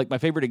that. And my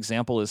favorite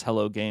example is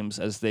Hello Games,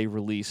 as they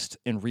released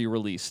and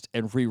re-released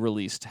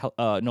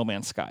No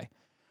Man's Sky,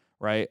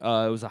 right?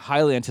 It was a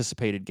highly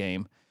anticipated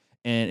game,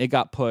 and it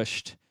got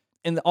pushed.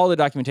 And all the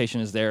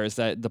documentation is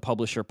that the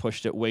publisher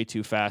pushed it way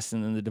too fast,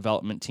 and then the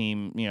development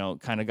team,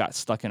 kind of got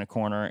stuck in a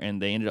corner, and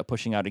they ended up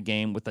pushing out a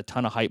game with a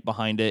ton of hype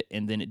behind it,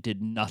 and then it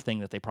did nothing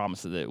that they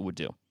promised that it would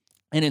do.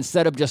 And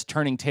instead of just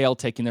turning tail,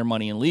 taking their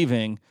money and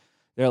leaving,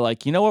 they're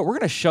like, you know what, we're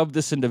going to shove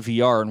this into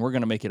VR and we're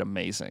going to make it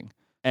amazing.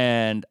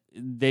 And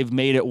they've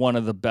made it one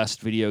of the best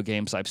video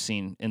games I've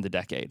seen in the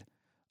decade.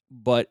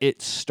 But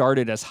it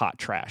started as hot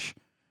trash.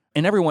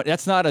 And everyone,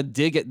 that's not a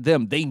dig at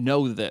them. They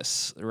know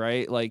this,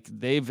 right?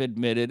 They've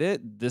admitted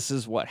it. This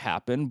is what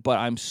happened. But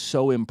I'm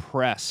so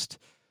impressed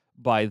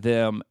by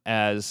them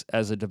as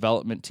a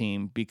development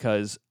team,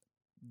 because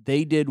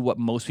they did what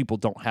most people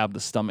don't have the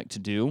stomach to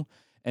do.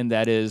 And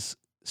that is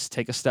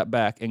take a step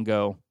back and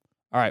go,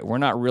 all right, we're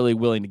not really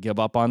willing to give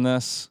up on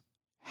this.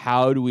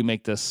 How do we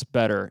make this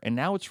better? And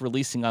now it's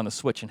releasing on the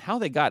Switch. And how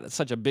they got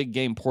such a big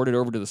game ported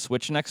over to the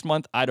Switch next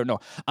month, I don't know.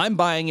 I'm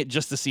buying it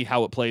just to see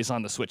how it plays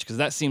on the Switch, because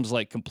that seems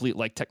like complete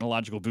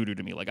technological voodoo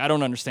to me. I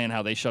don't understand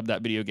how they shoved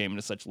that video game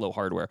into such low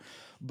hardware.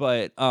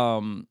 But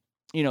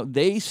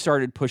they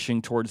started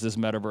pushing towards this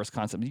metaverse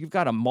concept. You've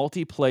got a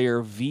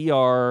multiplayer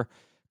VR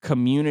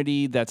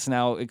community that's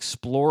now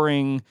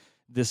exploring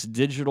this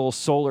digital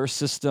solar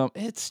system.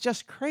 It's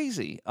just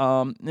crazy.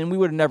 And we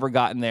would have never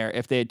gotten there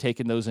if they had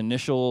taken those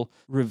initial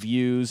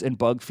reviews and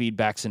bug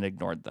feedbacks and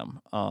ignored them.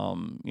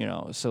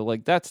 So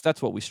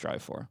that's what we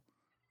strive for.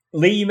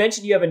 Lee, you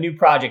mentioned you have a new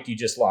project you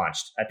just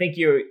launched. I think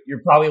you're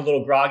probably a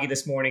little groggy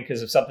this morning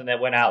because of something that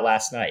went out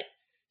last night.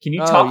 Can you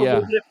talk a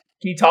little bit?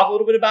 Can you talk a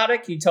little bit about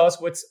it? Can you tell us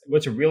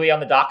what's really on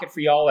the docket for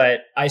y'all? I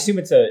assume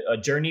it's a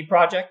Journey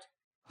project.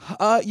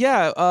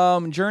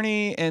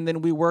 Journey, and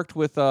then we worked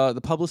with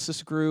the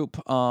Publicist Group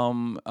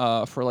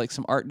for like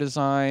some art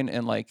design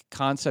and like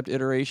concept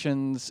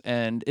iterations.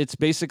 And it's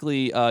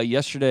basically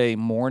yesterday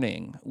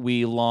morning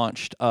we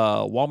launched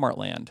Walmart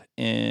Land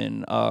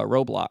in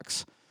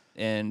Roblox,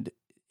 and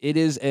it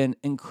is an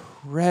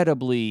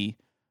incredibly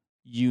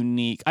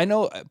unique. I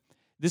know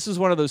this is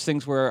one of those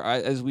things where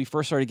as we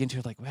first started getting to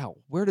it, like, wow,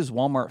 where does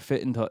Walmart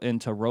fit into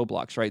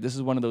Roblox, right? This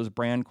is one of those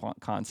brand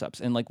concepts.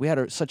 And like we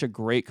had such a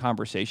great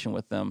conversation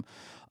with them.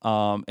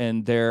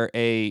 And they're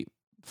a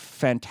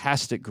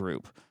fantastic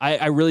group.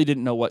 I really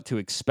didn't know what to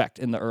expect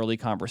in the early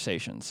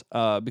conversations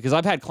because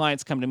I've had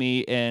clients come to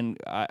me and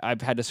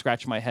I've had to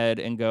scratch my head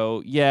and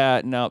go,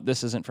 yeah, no,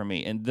 this isn't for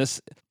me. And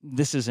this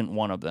isn't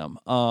one of them.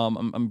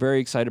 I'm very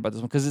excited about this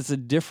one because it's a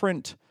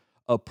different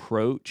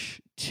approach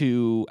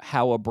to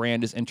how a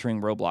brand is entering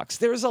Roblox.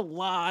 There's a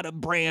lot of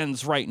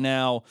brands right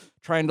now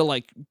trying to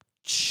like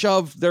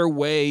shove their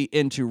way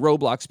into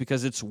Roblox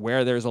because it's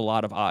where there's a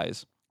lot of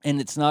eyes.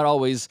 And it's not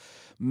always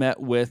met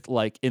with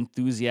like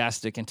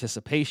enthusiastic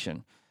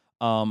anticipation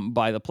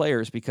by the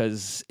players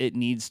because it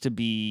needs to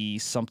be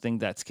something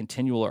that's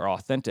continual or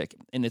authentic.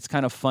 And it's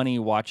kind of funny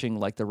watching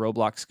like the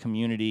Roblox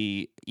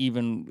community,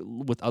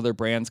 even with other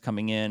brands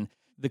coming in.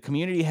 The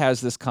community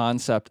has this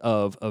concept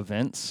of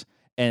events,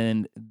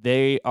 and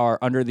they are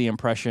under the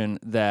impression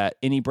that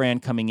any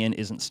brand coming in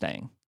isn't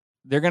staying.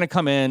 They're going to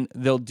come in,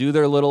 they'll do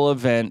their little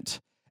event,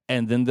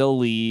 and then they'll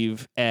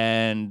leave,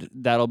 and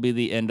that'll be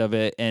the end of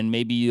it. And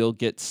maybe you'll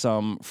get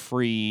some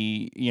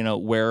free,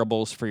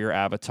 wearables for your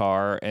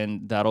avatar,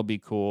 and that'll be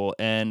cool.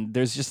 And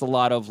there's just a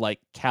lot of like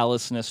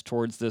callousness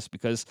towards this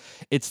because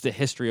it's the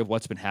history of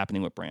what's been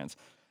happening with brands.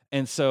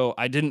 And so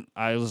I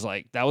was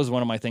like, that was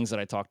one of my things that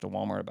I talked to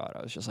Walmart about.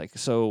 I was just like,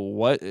 so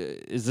what,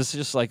 is this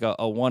just like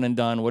a one and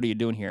done? What are you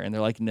doing here? And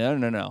they're like,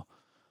 no.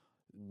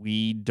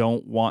 We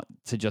don't want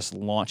to just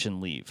launch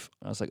and leave.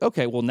 I was like,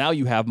 okay, well now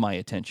you have my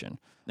attention.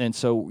 And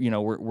so,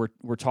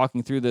 we're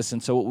talking through this.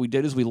 And so what we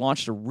did is we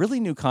launched a really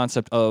new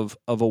concept of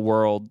a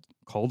world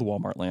called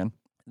Walmart Land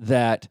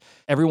that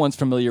everyone's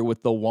familiar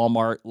with the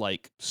Walmart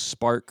like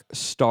Spark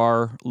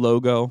Star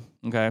logo.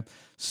 Okay.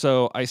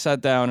 So I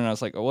sat down and I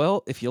was like,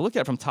 well, if you look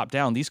at it from top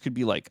down, these could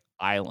be like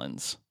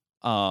islands.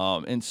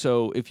 And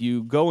so if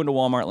you go into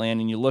Walmart Land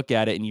and you look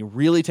at it and you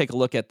really take a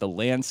look at the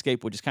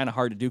landscape, which is kind of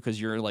hard to do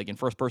because you're like in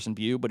first person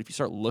view, but if you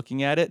start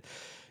looking at it,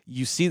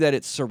 you see that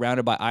it's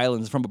surrounded by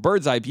islands. From a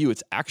bird's eye view,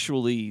 it's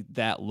actually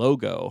that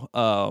logo,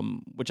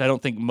 which I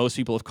don't think most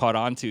people have caught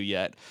on to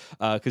yet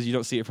because you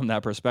don't see it from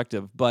that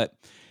perspective. But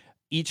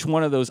each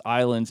one of those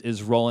islands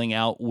is rolling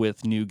out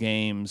with new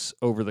games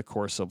over the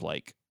course of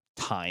like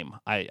time.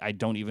 I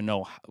don't even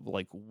know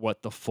like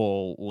what the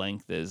full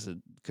length is. It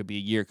could be a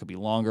year, it could be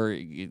longer,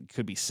 it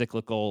could be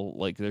cyclical.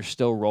 Like they're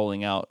still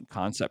rolling out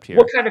concept here.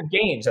 What kind of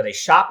games? Are they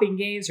shopping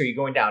games? Are you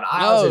going down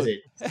aisles? Is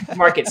it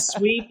market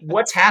sweep?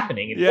 What's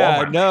happening in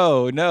Walmart?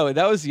 No.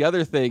 That was the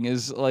other thing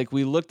is like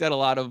we looked at a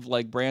lot of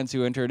like brands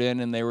who entered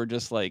in and they were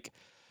just like,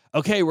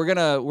 okay, we're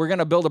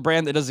gonna build a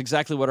brand that does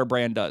exactly what our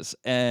brand does,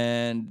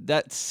 and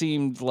that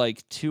seemed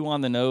like too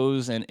on the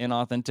nose and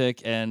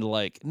inauthentic. And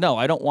like, no,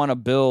 I don't want to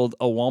build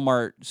a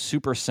Walmart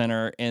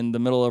supercenter in the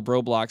middle of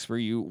Roblox where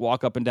you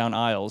walk up and down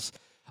aisles.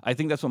 I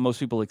think that's what most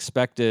people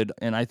expected,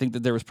 and I think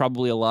that there was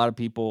probably a lot of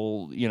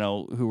people,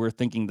 who were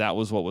thinking that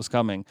was what was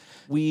coming.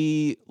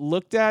 We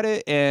looked at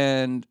it,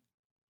 and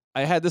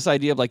I had this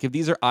idea of like, if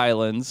these are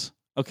islands,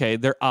 okay,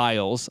 they're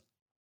aisles.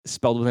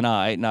 Spelled with an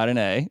I, not an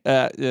A.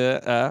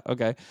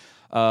 Okay.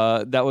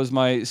 That was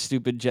my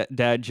stupid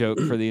dad joke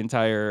for the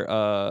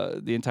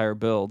entire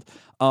build.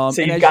 So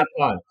you got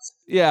puns.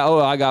 Yeah. Oh,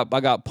 I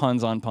got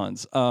puns on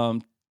puns.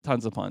 Tons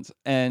of puns.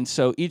 And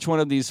so each one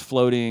of these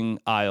floating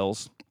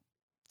aisles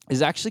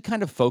is actually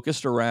kind of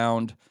focused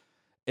around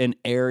an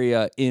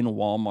area in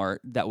Walmart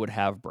that would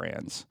have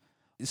brands.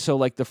 So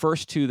like the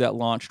first two that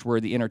launched were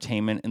the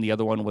entertainment, and the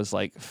other one was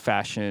like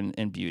fashion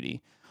and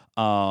beauty.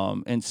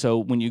 And so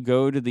when you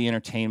go to the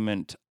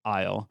entertainment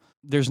aisle,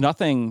 there's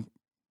nothing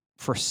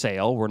for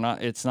sale.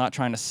 It's not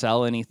trying to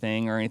sell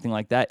anything or anything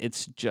like that.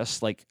 It's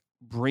just like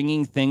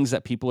bringing things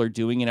that people are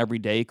doing in every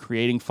day,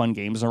 creating fun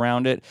games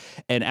around it,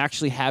 and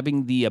actually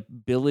having the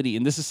ability.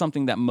 And this is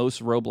something that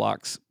most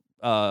Roblox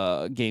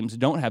games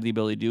don't have the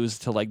ability to do, is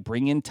to like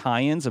bring in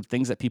tie-ins of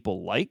things that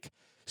people like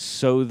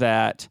so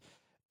that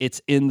it's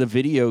in the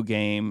video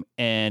game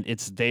and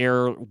it's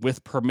there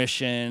with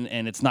permission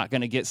and it's not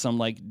going to get some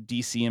like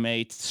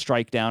DCMA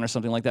strike down or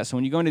something like that. So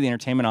when you go into the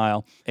entertainment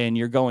aisle and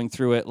you're going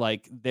through it,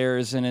 like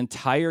there's an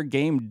entire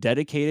game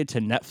dedicated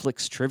to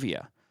Netflix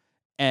trivia.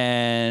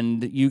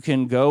 And you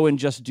can go and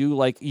just do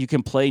like, you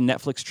can play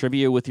Netflix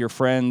trivia with your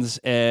friends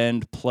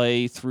and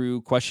play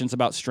through questions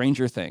about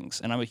Stranger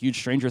Things. And I'm a huge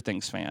Stranger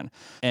Things fan.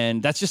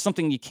 And that's just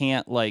something you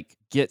can't like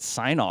get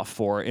sign off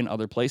for in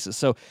other places.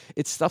 So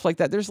it's stuff like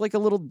that. There's like a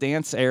little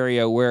dance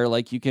area where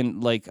like you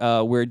can like,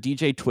 where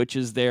DJ Twitch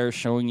is there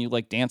showing you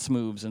like dance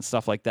moves and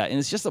stuff like that. And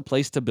it's just a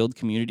place to build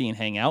community and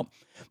hang out.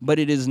 but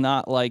it is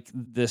not like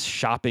this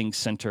shopping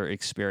center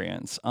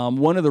experience.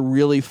 One of the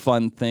really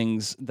fun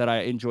things that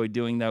I enjoyed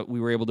doing that we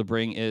were able to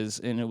bring is,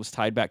 and it was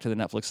tied back to the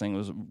Netflix thing, it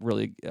was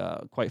really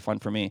quite fun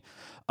for me,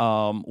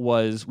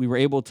 was we were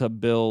able to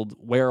build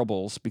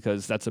wearables,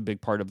 because that's a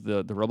big part of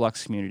the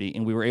Roblox community,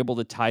 and we were able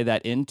to tie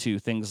that into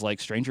things like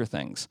Stranger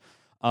Things.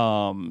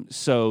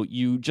 So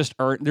you just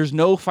earn, there's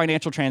no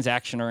financial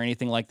transaction or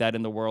anything like that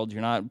in the world.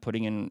 You're not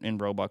putting in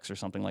Robux or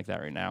something like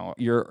that right now.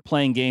 You're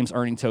playing games,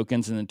 earning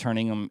tokens, and then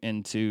turning them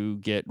into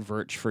get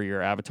Virch for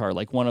your avatar.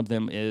 Like one of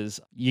them is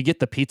you get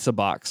the pizza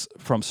box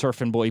from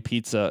Surfin' Boy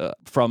Pizza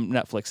from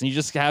Netflix, and you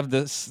just have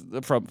this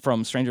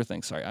from Stranger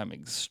Things. Sorry, I'm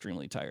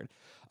extremely tired.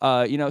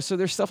 So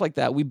there's stuff like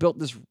that. We built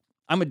this.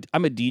 I'm a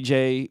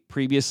DJ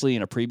previously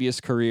in a previous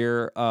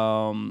career.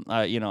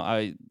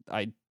 I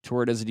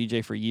toured as a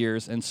DJ for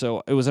years, and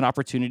so it was an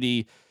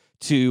opportunity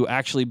to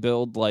actually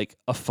build like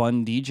a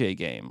fun DJ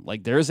game.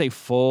 Like there's a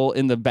full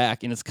in the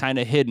back, and it's kind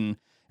of hidden,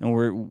 and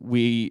we're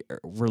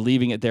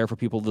leaving it there for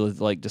people to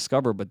like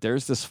discover. But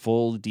there's this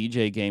full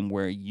DJ game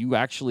where you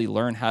actually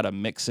learn how to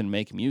mix and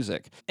make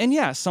music. And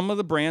yeah, some of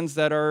the brands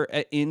that are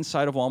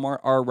inside of Walmart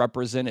are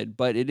represented,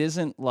 but it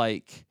isn't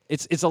like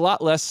it's a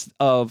lot less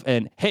of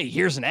an hey,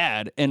 here's an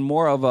ad, and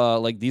more of a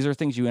like these are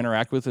things you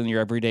interact with in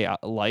your everyday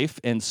life.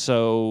 And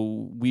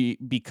so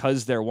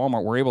because they're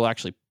Walmart, we're able to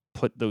actually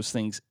put those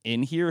things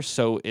in here,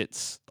 so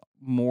it's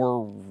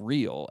more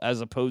real,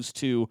 as opposed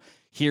to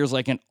here's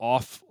like an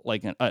off,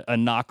 like a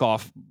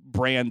knockoff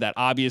brand that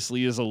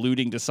obviously is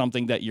alluding to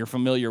something that you're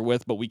familiar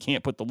with, but we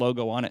can't put the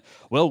logo on it.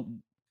 Well,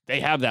 they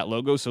have that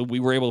logo, so we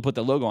were able to put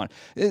the logo on.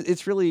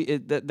 It's really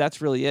that's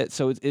really it.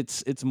 So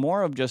it's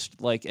more of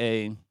just like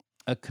a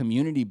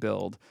community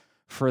build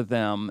for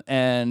them.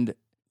 And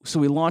so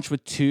we launched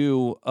with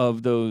 2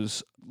 of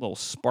those little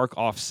Spark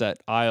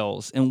offset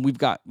aisles, and we've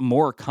got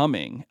more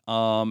coming.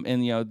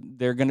 And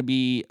they're going to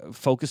be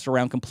focused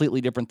around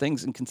completely different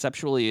things. And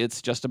conceptually,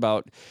 it's just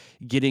about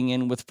getting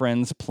in with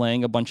friends,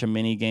 playing a bunch of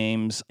mini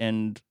games,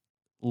 and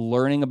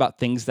learning about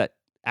things that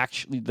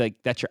actually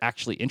that you're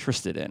actually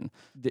interested in.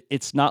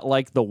 It's not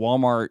like the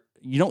Walmart.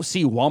 You don't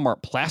see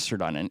Walmart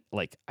plastered on it.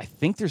 Like I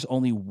think there's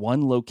only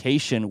one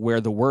location where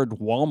the word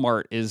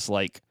Walmart is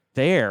like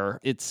there.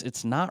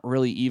 It's not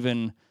really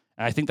even.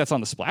 I think that's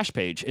on the splash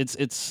page.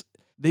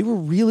 They were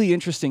really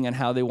interesting in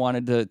how they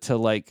wanted to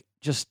like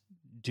just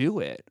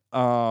do it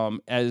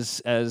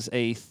as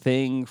a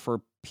thing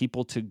for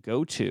people to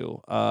go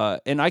to.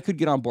 And I could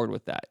get on board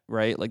with that,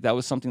 right? Like that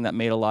was something that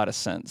made a lot of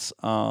sense.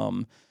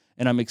 And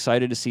I'm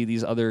excited to see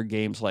these other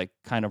games like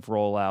kind of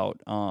roll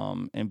out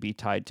and be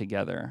tied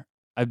together.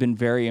 I've been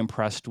very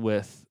impressed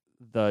with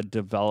the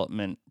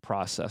development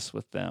process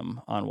with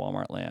them on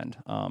Walmart Land.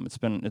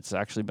 It's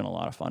actually been a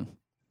lot of fun.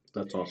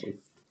 That's awesome.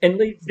 And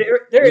Lee,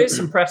 there is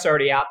some press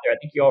already out there. I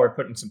think you all are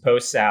putting some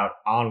posts out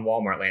on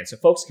Walmart Land, so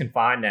folks can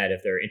find that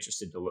if they're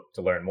interested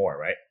to learn more,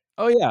 right?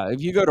 Oh yeah, if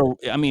you go to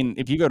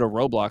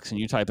Roblox and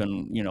you type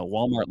in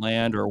Walmart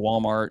Land or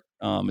Walmart,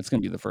 it's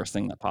going to be the first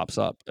thing that pops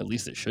up. At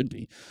least it should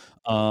be.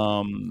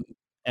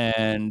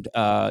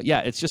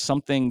 It's just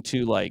something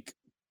to like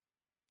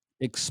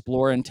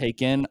explore and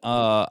take in.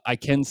 I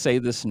can say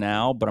this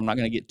now, but I'm not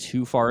going to get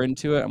too far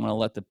into it. I'm going to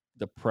let the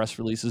press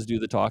releases do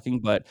the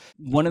talking. But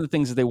one of the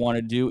things that they want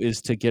to do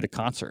is to get a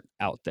concert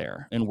out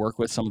there and work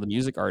with some of the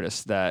music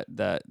artists that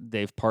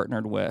they've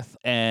partnered with.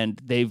 And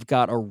they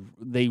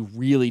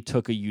really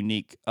took a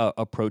unique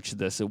approach to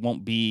this. It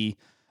won't be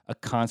a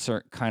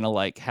concert kind of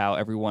like how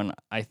everyone,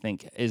 I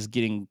think, is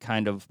getting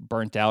kind of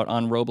burnt out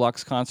on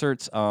Roblox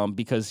concerts,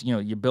 because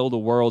you build a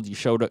world,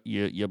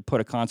 you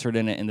put a concert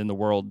in it, and then the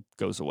world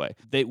goes away.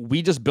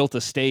 We just built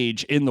a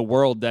stage in the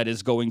world that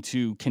is going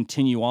to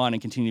continue on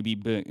and continue to be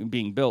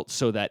being built,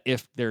 so that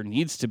if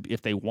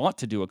they want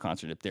to do a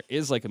concert, if there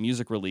is like a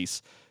music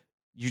release,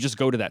 you just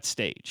go to that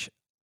stage.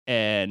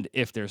 And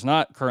if there's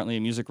not currently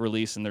a music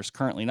release and there's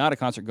currently not a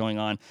concert going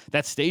on,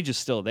 that stage is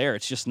still there.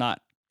 It's just not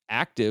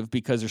active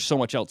because there's so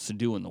much else to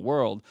do in the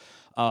world,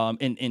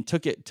 and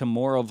took it to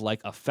more of like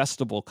a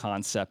festival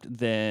concept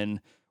than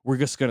we're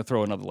just going to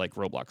throw another like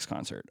Roblox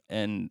concert.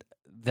 And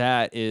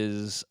that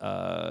is,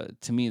 to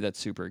me, that's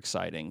super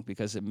exciting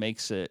because it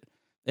makes it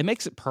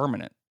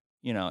permanent,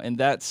 and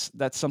that's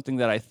something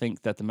that I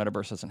think that the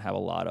metaverse doesn't have a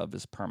lot of,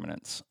 is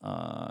permanence.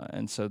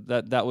 And so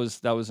that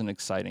was an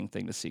exciting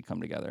thing to see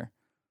come together.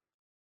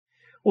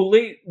 Well,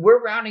 Lee,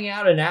 we're rounding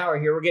out an hour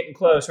here. We're getting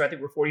close. I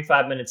think we're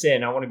 45 minutes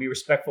in. I want to be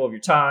respectful of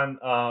your time.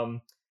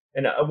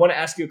 And I want to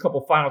ask you a couple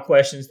final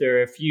questions. There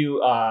are a few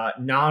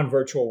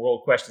non-virtual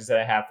world questions that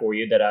I have for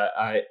you that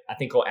I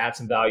think will add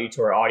some value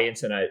to our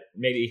audience and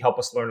maybe help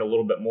us learn a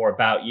little bit more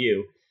about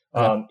you.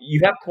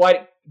 You have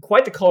quite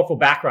the colorful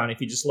background if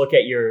you just look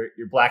at your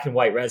black and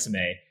white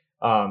resume.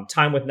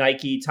 Time with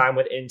Nike, time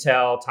with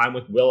Intel, time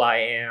with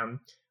Will.i.am.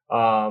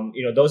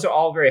 Those are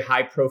all very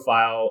high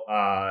profile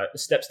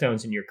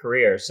stepstones in your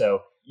career.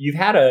 So you've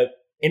had a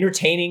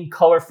entertaining,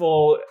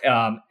 colorful,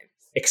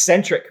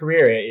 eccentric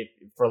career,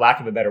 for lack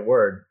of a better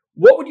word.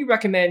 What would you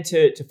recommend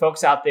to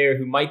folks out there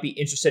who might be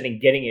interested in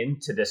getting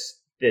into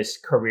this this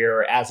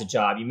career as a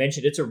job? You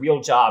mentioned it's a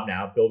real job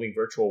now, building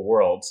virtual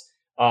worlds.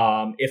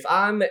 If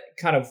I'm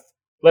kind of,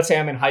 let's say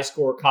I'm in high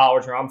school or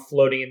college, or I'm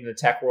floating into the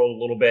tech world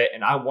a little bit,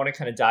 and I want to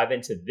kind of dive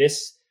into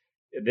this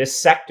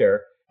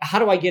sector, how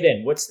do I get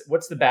in?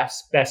 What's the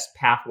best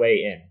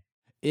pathway in?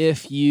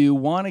 If you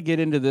want to get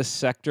into this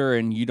sector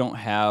and you don't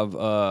have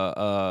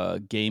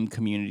a game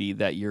community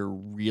that you're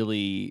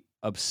really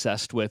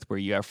obsessed with, where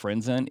you have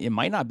friends in, it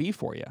might not be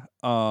for you.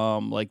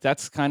 Like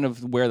that's kind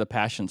of where the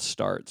passion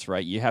starts,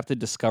 right? You have to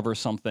discover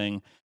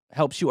something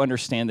helps you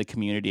understand the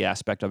community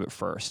aspect of it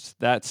first.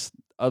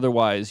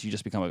 Otherwise you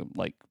just become a,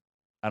 like,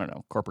 I don't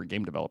know, corporate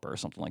game developer or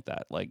something like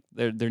that. Like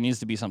there needs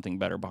to be something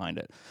better behind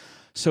it.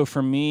 So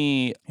for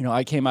me,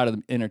 I came out of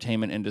the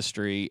entertainment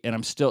industry, and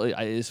I'm still,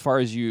 as far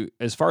as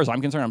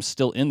I'm concerned, I'm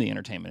still in the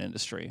entertainment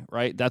industry,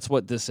 right? That's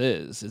what this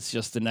is. It's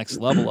just the next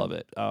level of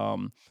it.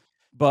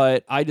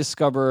 But I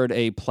discovered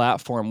a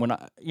platform when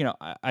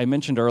I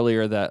mentioned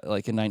earlier that,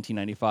 like, in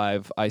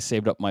 1995, I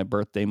saved up my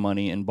birthday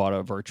money and bought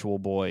a Virtual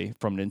Boy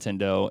from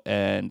Nintendo,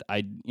 and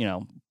I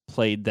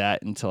played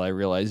that until I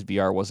realized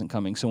VR wasn't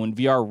coming. So when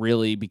VR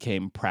really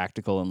became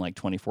practical in like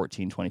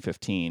 2014,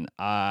 2015,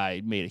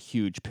 I made a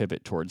huge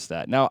pivot towards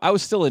that. Now, I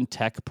was still in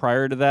tech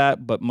prior to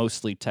that, but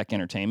mostly tech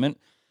entertainment.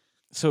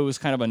 So it was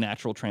kind of a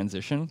natural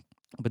transition.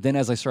 But then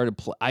as I started,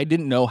 I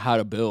didn't know how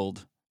to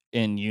build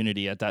in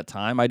Unity at that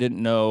time. I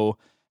didn't know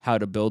how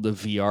to build a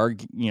VR,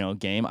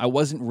 game. I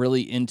wasn't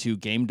really into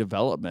game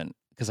development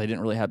because I didn't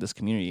really have this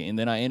community. And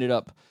then I ended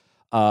up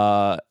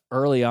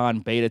early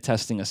on beta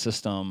testing a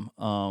system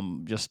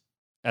just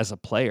as a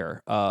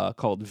player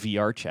called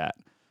VR Chat.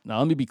 Now,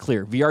 let me be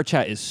clear. VR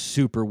Chat is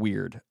super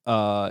weird.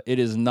 It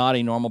is not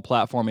a normal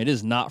platform. It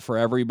is not for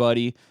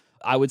everybody.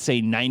 I would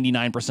say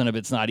 99% of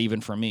it's not even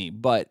for me.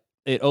 But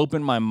it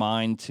opened my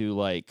mind to,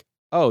 like,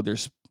 oh,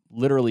 there's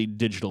literally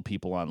digital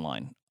people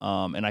online.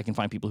 And I can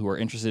find people who are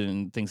interested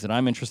in things that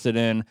I'm interested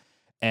in.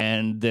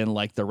 And then,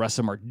 like, the rest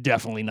of them are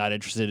definitely not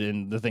interested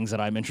in the things that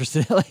I'm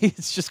interested in. Like,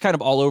 it's just kind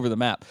of all over the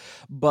map.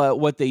 But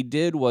what they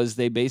did was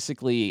they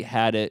basically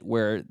had it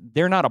where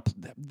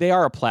they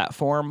are a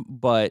platform,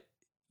 but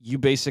you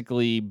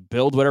basically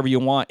build whatever you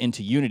want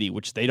into Unity,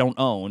 which they don't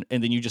own,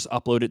 and then you just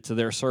upload it to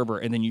their server,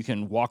 and then you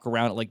can walk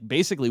around. Like,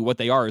 basically what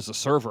they are is a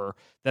server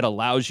that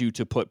allows you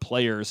to put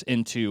players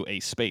into a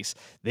space.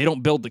 They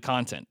don't build the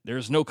content.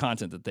 There's no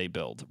content that they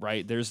build,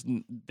 right?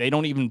 They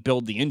don't even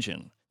build the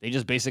engine. They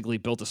just basically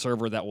built a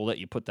server that will let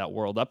you put that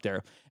world up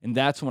there. And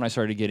that's when I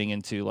started getting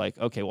into, like,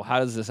 okay, well, how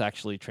does this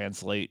actually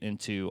translate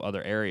into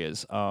other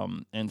areas?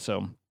 And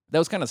so that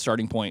was kind of the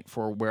starting point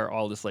for where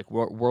all this, like,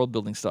 world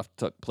building stuff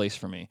took place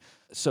for me.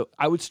 So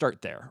I would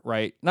start there,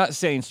 right? Not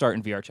saying start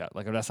in VR Chat.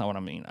 Like, that's not what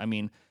I mean. I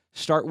mean,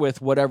 start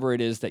with whatever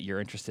it is that you're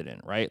interested in,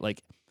 right?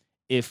 Like,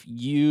 if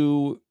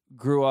you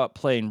grew up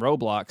playing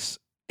Roblox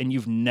and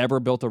you've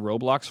never built a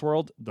Roblox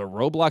world, the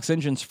Roblox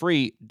engine's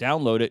free.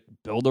 Download it,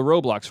 build a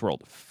Roblox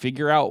world.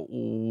 Figure out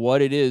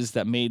what it is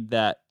that made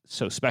that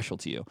so special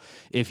to you.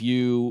 If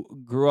you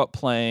grew up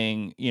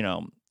playing,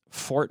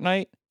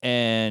 Fortnite,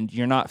 and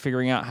you're not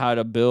figuring out how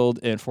to build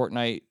in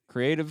Fortnite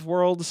creative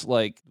worlds,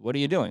 like, what are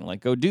you doing?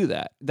 Like, go do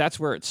that. That's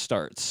where it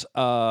starts.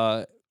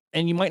 And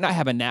you might not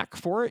have a knack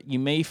for it. You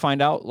may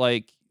find out,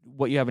 like,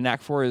 what you have a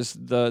knack for is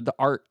the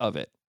art of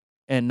it,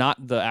 and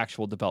not the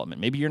actual development.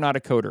 Maybe you're not a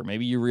coder.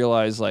 Maybe you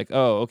realize, like,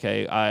 oh,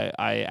 okay,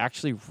 I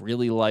actually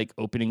really like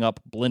opening up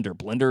Blender.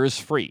 Blender is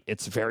free.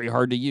 It's very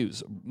hard to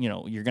use.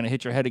 You're going to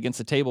hit your head against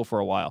the table for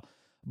a while.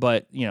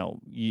 But,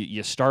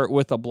 you start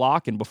with a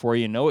block, and before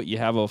you know it, you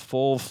have a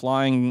full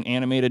flying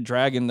animated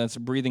dragon that's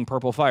breathing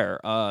purple fire.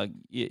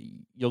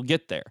 You'll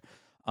get there.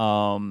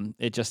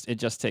 It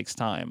just takes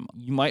time.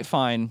 You might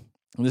find,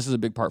 and this is a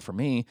big part for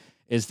me,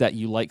 is that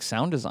you like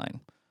sound design.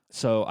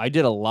 So I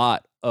did a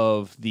lot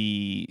of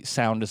the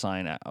sound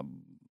design.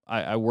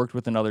 I worked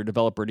with another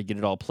developer to get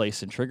it all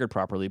placed and triggered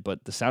properly,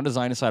 but the sound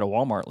design inside of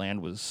Walmart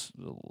Land was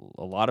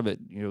a lot of it.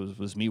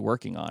 Was me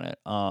working on it.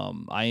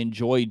 I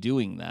enjoy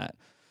doing that.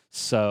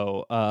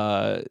 So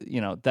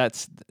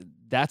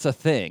that's a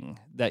thing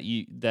that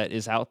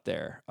is out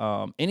there.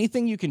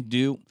 Anything you can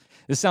do.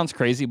 This sounds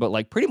crazy, but,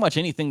 like, pretty much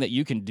anything that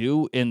you can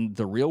do in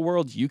the real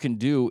world, you can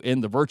do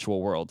in the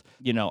virtual world.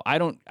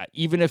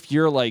 Even if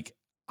you're like,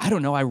 I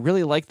don't know, I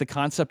really like the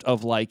concept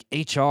of, like,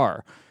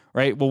 HR,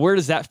 right? Well, where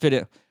does that fit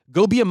in?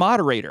 Go be a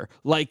moderator.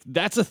 Like,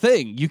 that's a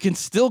thing. You can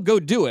still go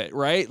do it,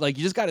 right? Like,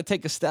 you just got to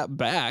take a step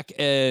back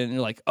and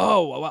you're like,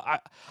 oh, well,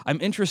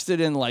 I'm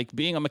interested in, like,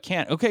 being a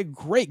mechanic. Okay,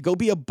 great. Go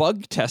be a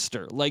bug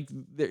tester. Like,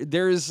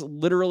 there's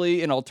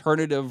literally an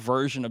alternative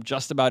version of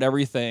just about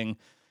everything,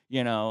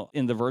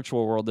 in the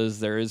virtual world as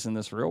there is in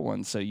this real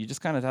one. So you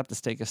just kind of have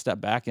to take a step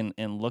back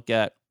and look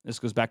at, this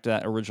goes back to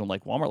that original,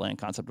 like, Walmart Land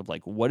concept of,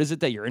 like, what is it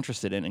that you're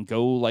interested in, and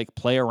go, like,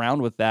 play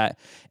around with that.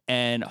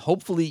 And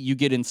hopefully you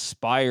get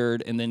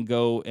inspired and then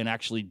go and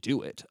actually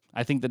do it.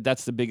 I think that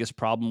that's the biggest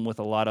problem with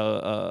a lot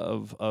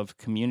of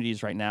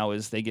communities right now,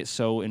 is they get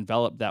so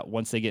enveloped that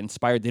once they get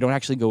inspired, they don't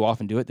actually go off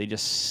and do it. They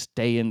just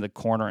stay in the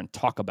corner and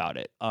talk about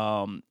it.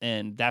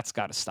 And that's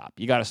got to stop.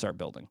 You got to start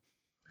building.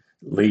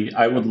 Lee,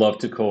 I would love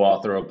to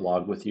co-author a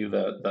blog with you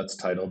that's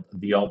titled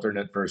 "The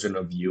Alternate Version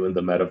of You in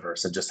the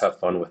Metaverse" and just have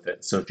fun with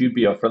it. So if you'd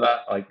be up for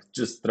that, like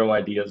just throw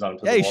ideas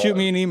onto the Hey, shoot wall.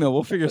 me an email.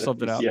 We'll figure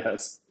something out.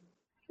 Yes.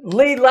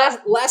 Lee,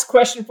 last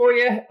question for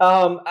you.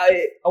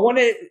 I want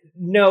to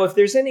know if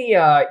there's any.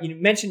 You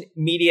mentioned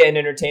media and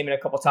entertainment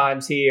a couple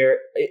times here.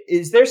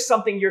 Is there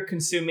something you're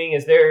consuming?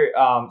 Is there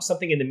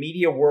something in the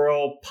media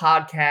world,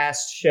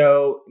 podcast,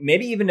 show,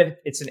 maybe even if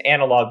it's an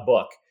analog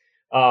book,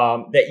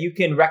 that you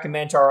can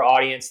recommend to our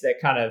audience that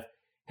kind of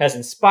has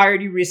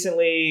inspired you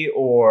recently,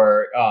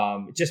 or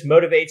just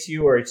motivates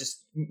you, or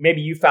just maybe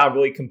you found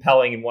really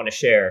compelling and want to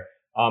share?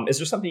 Is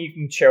there something you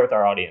can share with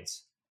our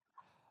audience?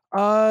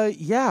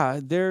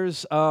 Yeah,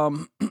 there's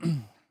well,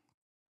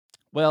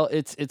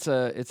 it's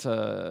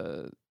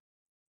a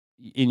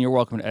and you're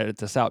welcome to edit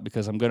this out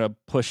because I'm gonna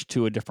push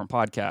to a different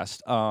podcast.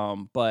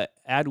 But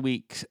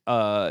Adweek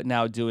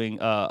now doing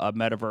a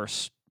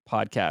metaverse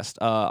podcast.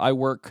 I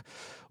work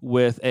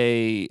with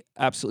a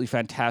absolutely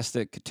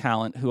fantastic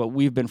talent who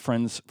we've been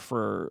friends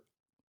for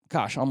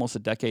almost a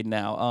decade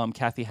now.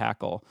 Kathy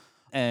Hackle,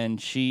 and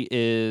she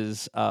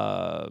is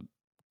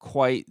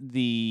quite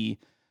the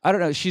I don't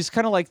know. She's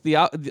kind of like the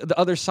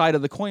other side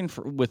of the coin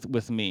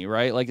with me,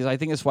 right? Like, I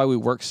think it's why we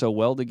work so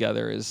well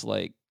together. Is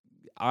like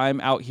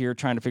I'm out here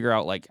trying to figure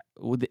out like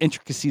the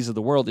intricacies of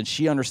the world, and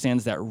she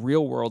understands that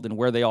real world and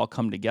where they all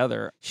come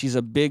together. She's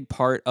a big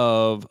part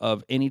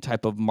of any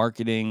type of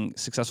marketing,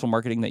 successful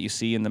marketing that you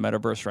see in the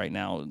metaverse right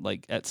now.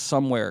 Like at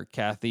somewhere,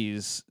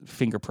 Kathy's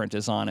fingerprint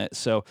is on it.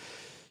 So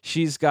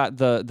she's got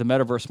the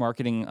metaverse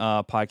marketing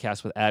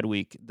podcast with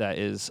Adweek that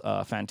is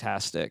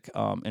fantastic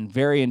and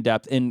very in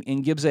depth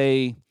and gives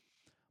a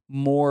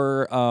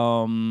more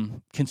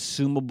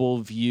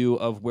consumable view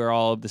of where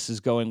all of this is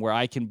going, where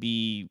I can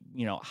be,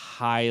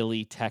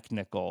 highly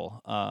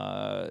technical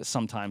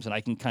sometimes, and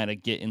I can kind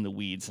of get in the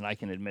weeds, and I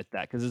can admit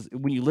that because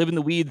when you live in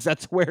the weeds,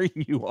 that's where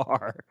you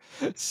are.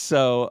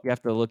 So you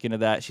have to look into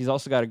that. She's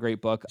also got a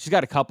great book. She's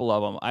got a couple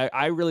of them.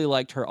 I really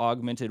liked her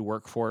Augmented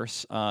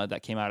Workforce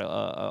that came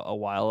out a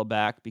while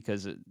back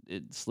because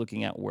it's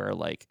looking at where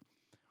like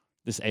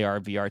this AR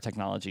VR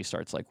technology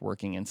starts like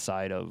working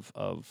inside of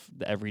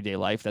the everyday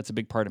life. That's a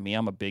big part of me.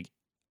 I'm a big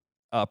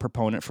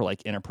proponent for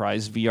like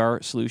enterprise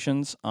VR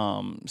solutions.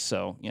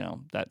 So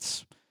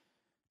that's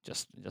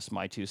just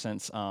my 2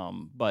 cents.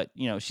 But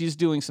she's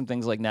doing some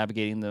things like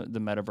navigating the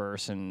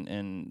metaverse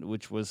and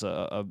which was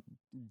a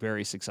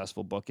very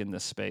successful book in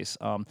this space.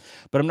 But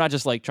I'm not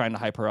just like trying to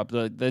hype her up.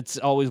 That's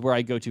always where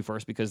I go to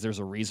first because there's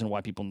a reason why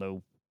people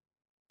know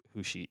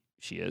who she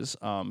is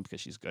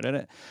because she's good at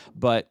it.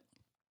 But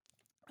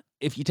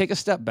if you take a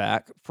step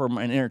back from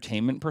an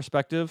entertainment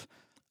perspective,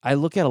 I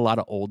look at a lot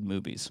of old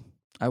movies.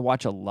 I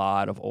watch a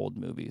lot of old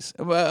movies.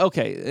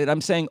 Okay, and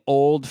I'm saying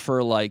old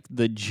for like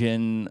the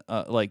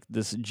like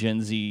this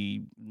Gen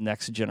Z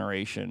next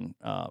generation.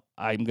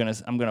 I'm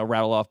gonna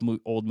rattle off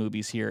old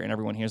movies here, and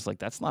everyone here's like,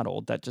 that's not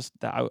old.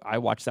 I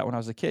watched that when I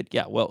was a kid.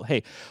 Yeah, well,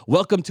 hey,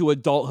 welcome to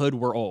adulthood.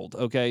 We're old.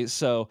 Okay,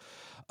 so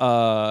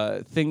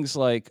things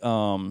like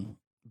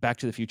Back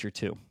to the Future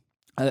 2.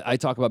 I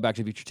talk about Back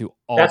to the Future 2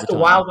 all the time. That's the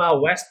Wild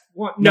Wild West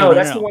one? No,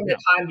 that's the one that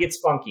time gets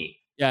funky.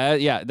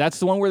 Yeah. That's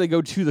the one where they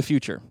go to the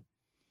future.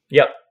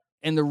 Yep.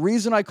 And the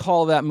reason I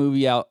call that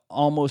movie out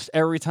almost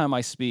every time I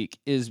speak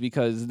is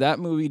because that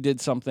movie did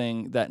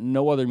something that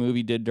no other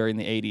movie did during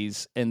the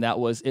 80s, and that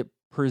was it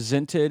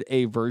presented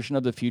a version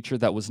of the future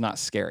that was not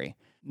scary.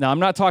 Now, I'm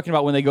not talking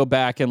about when they go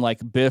back and like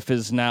Biff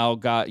has now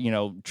got,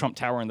 Trump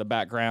Tower in the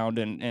background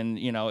and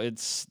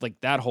it's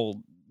like that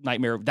whole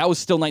nightmare. That was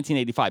still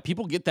 1985.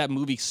 People get that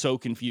movie so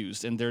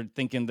confused and they're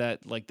thinking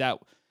that like that.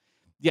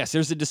 Yes,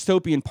 there's a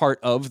dystopian part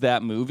of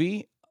that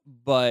movie,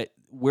 but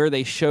where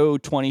they show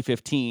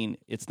 2015,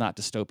 it's not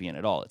dystopian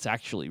at all. It's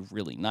actually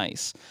really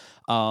nice.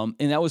 And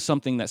that was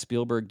something that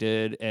Spielberg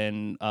did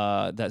and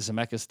that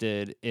Zemeckis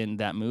did in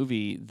that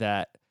movie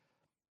that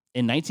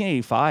in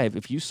 1985,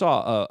 if you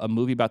saw a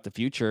movie about the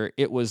future,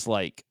 it was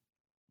like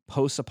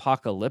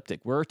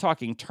post-apocalyptic. We're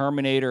talking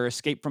Terminator,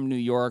 Escape from New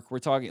York. We're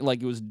talking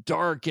like it was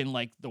dark and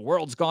like the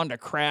world's gone to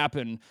crap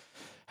and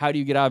how do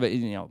you get out of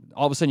it?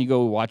 All of a sudden you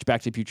go watch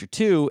Back to the Future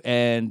 2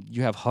 and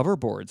you have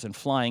hoverboards and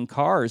flying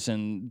cars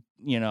and,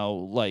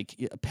 like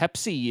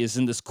Pepsi is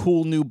in this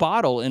cool new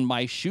bottle and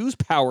my shoes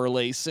power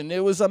lace and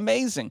it was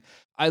amazing.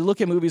 I look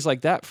at movies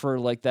like that for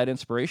like that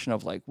inspiration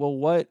of like, well,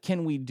 what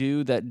can we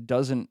do that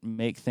doesn't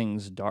make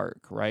things dark,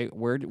 right?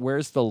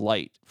 Where's the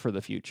light for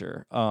the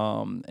future?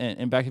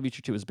 And Back to the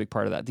Future 2 is a big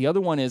part of that. The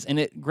other one is,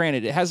 and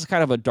granted, it has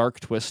kind of a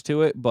dark twist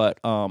to it, but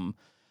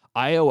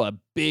I owe a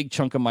big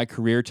chunk of my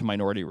career to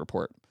Minority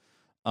Report.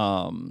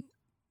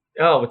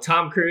 With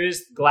Tom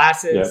Cruise,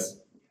 glasses.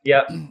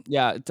 Yep.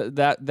 Yeah,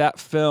 that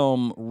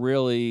film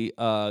really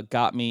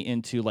got me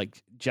into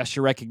like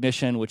gesture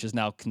recognition, which is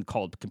now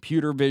called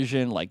computer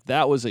vision. Like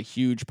that was a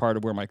huge part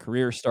of where my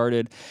career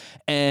started.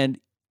 And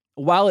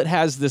while it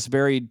has this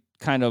very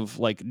kind of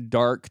like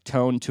dark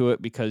tone to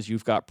it because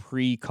you've got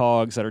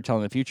precogs that are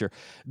telling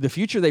the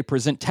future they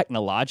present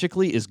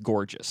technologically is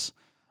gorgeous.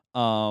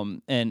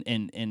 And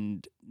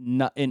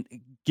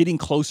getting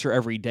closer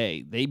every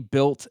day. They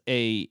built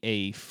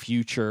a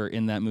future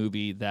in that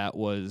movie that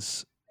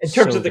was in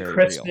terms so of the very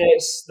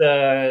crispness,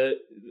 the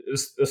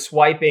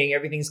swiping,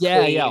 everything's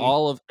clean. Yeah,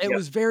 all of it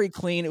was very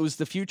clean. It was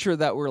the future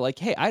that we're like,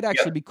 hey, I'd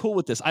actually be cool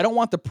with this. I don't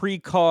want the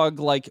precog,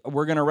 like,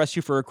 we're going to arrest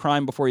you for a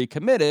crime before you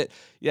commit it.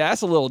 Yeah,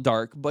 that's a little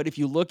dark. But if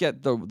you look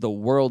at the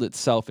world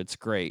itself, it's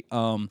great.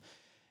 And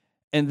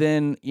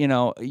then, you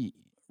know,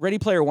 Ready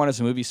Player One as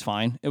a movie's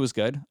fine. It was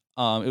good.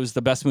 It was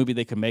the best movie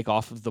they could make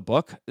off of the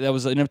book. It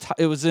was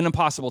an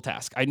impossible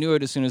task. I knew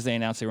it as soon as they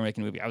announced they were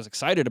making a movie. I was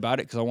excited about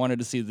it because I wanted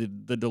to see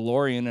the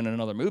DeLorean in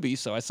another movie,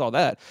 so I saw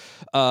that.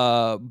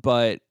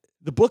 But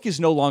the book is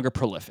no longer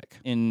prolific.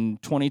 In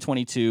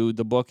 2022,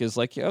 the book is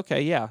like,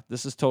 okay, yeah,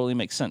 this totally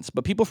makes sense.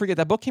 But people forget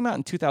that book came out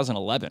in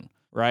 2011,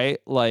 right?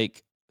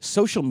 Like,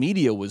 social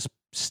media was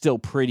still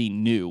pretty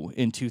new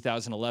in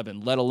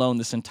 2011, let alone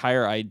this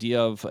entire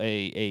idea of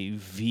a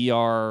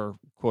VR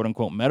quote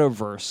unquote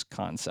metaverse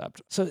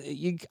concept. So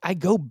I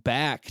go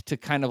back to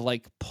kind of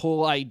like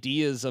pull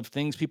ideas of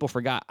things people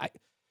forgot.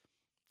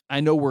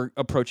 I know we're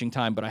approaching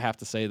time, but I have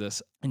to say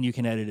this, and you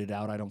can edit it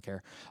out. I don't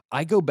care.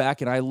 I go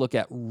back and I look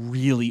at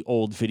really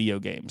old video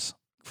games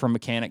from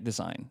mechanic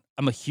design.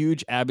 I'm a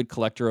huge avid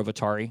collector of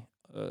Atari.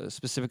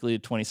 Specifically the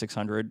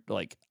 2600.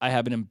 Like, I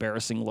have an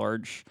embarrassing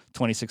large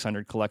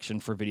 2600 collection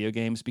for video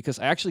games because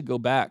I actually go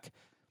back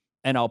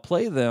and I'll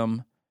play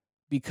them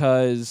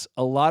because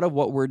a lot of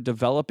what we're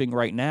developing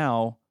right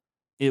now,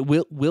 it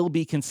will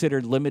be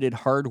considered limited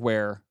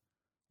hardware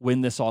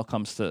when this all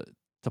comes to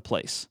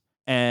place.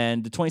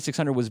 And the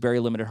 2600 was very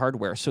limited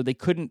hardware, so they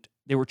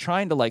were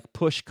trying to like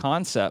push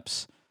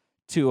concepts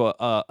to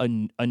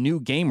a new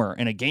gamer,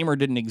 and a gamer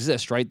didn't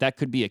exist, right? That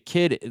could be a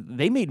kid.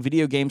 They made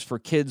video games for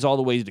kids all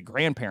the way to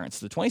grandparents.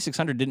 The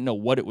 2600 didn't know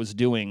what it was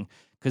doing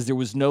because there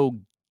was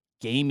no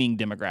gaming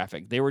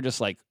demographic. They were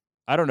just like,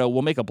 I don't know,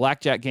 we'll make a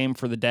blackjack game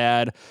for the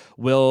dad.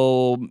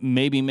 We'll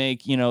maybe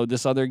make, you know,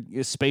 this other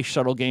space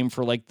shuttle game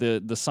for like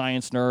the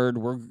science nerd.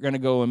 We're going to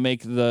go and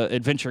make the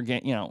adventure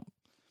game, you know.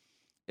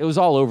 It was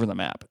all over the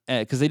map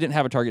because they didn't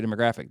have a target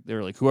demographic. They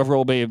were like, whoever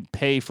will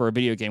pay for a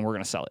video game, we're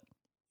going to sell it.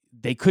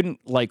 They couldn't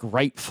like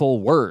write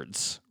full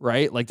words,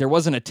 right? Like, there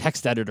wasn't a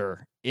text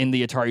editor in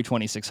the Atari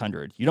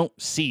 2600. You don't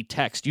see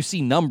text, you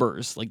see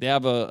numbers. Like, they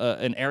have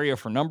an area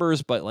for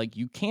numbers, but like,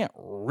 you can't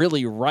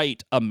really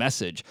write a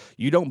message.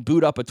 You don't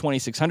boot up a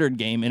 2600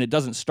 game and it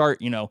doesn't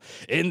start, you know,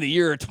 in the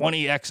year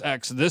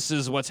 20XX, this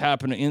is what's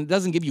happening. And it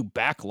doesn't give you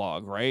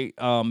backlog, right?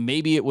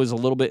 Maybe it was a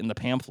little bit in the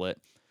pamphlet,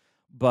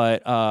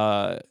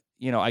 but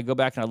you know, I go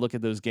back and I look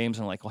at those games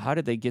and I'm like, well, how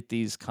did they get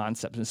these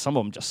concepts? And some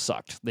of them just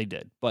sucked. They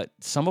did. But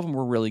some of them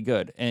were really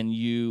good. And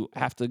you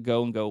have to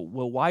go,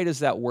 well, why does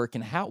that work?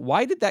 And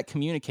why did that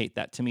communicate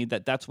that to me,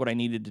 that that's what I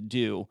needed to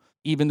do,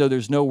 even though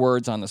there's no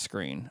words on the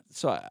screen?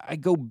 So I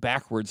go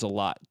backwards a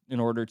lot in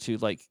order to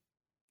like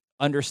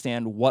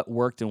understand what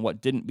worked and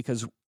what didn't,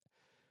 because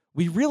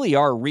we really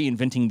are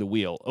reinventing the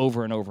wheel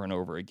over and over and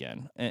over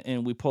again.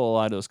 And we pull a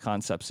lot of those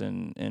concepts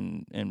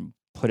and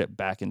put it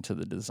back into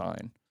the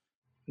design.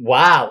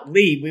 Wow,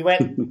 Lee, we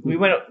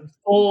went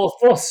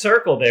full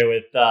circle there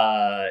with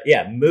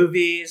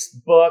movies,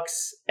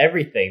 books,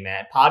 everything,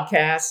 man,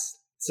 podcasts.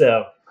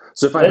 So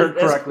if I heard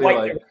correctly,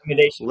 like,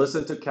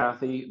 listen to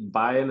Kathy,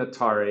 buy an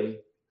Atari,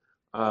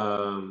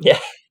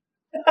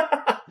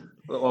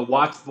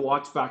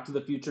 watch Back to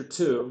the Future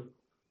 2,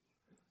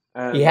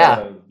 and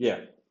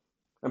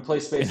and play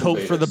Space and hope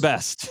for the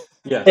best.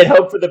 Yeah, and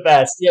hope for the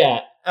best.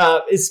 Yeah.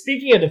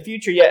 Speaking of the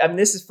future, I mean,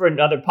 this is for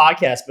another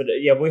podcast, but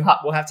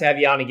we'll have to have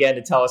you on again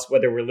to tell us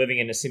whether we're living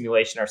in a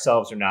simulation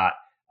ourselves or not.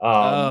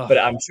 But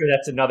I'm sure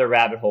that's another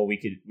rabbit hole we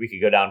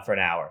could go down for an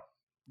hour.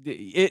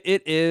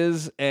 It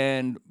is,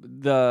 and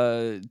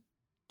the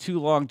too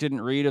long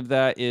didn't read of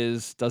that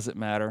does it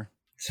matter?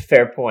 It's a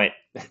fair point.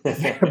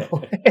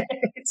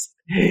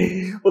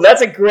 Well,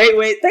 that's a great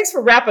way. Thanks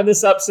for wrapping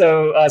this up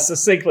so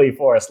succinctly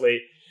for us,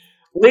 Lee.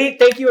 Lee,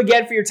 thank you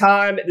again for your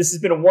time. This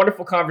has been a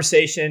wonderful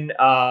conversation.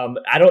 I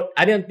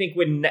didn't think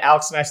when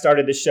Alex and I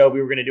started this show,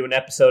 we were going to do an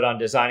episode on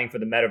designing for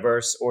the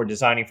metaverse or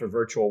designing for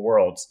virtual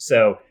worlds.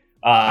 So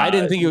I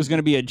didn't think it was going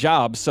to be a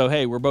job. So,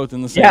 hey, we're both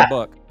in the same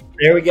book.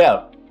 There we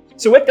go.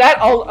 So with that,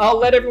 I'll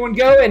let everyone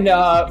go. And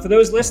for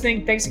those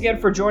listening, thanks again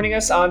for joining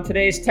us on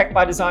today's Tech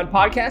by Design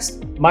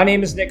podcast. My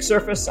name is Nick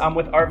Surface. I'm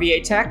with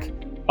RVA Tech.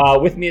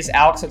 With me is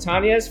Alex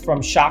Atanez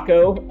from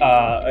Shaco,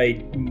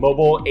 a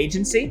mobile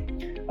agency.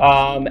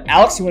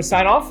 Alex, you want to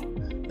sign off?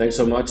 Thanks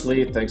so much,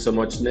 Lee. Thanks so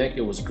much, Nick.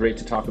 It was great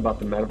to talk about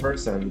the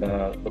metaverse, and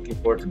looking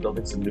forward to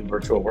building some new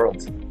virtual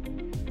worlds.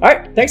 All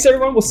right. Thanks,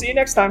 everyone. We'll see you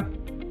next time.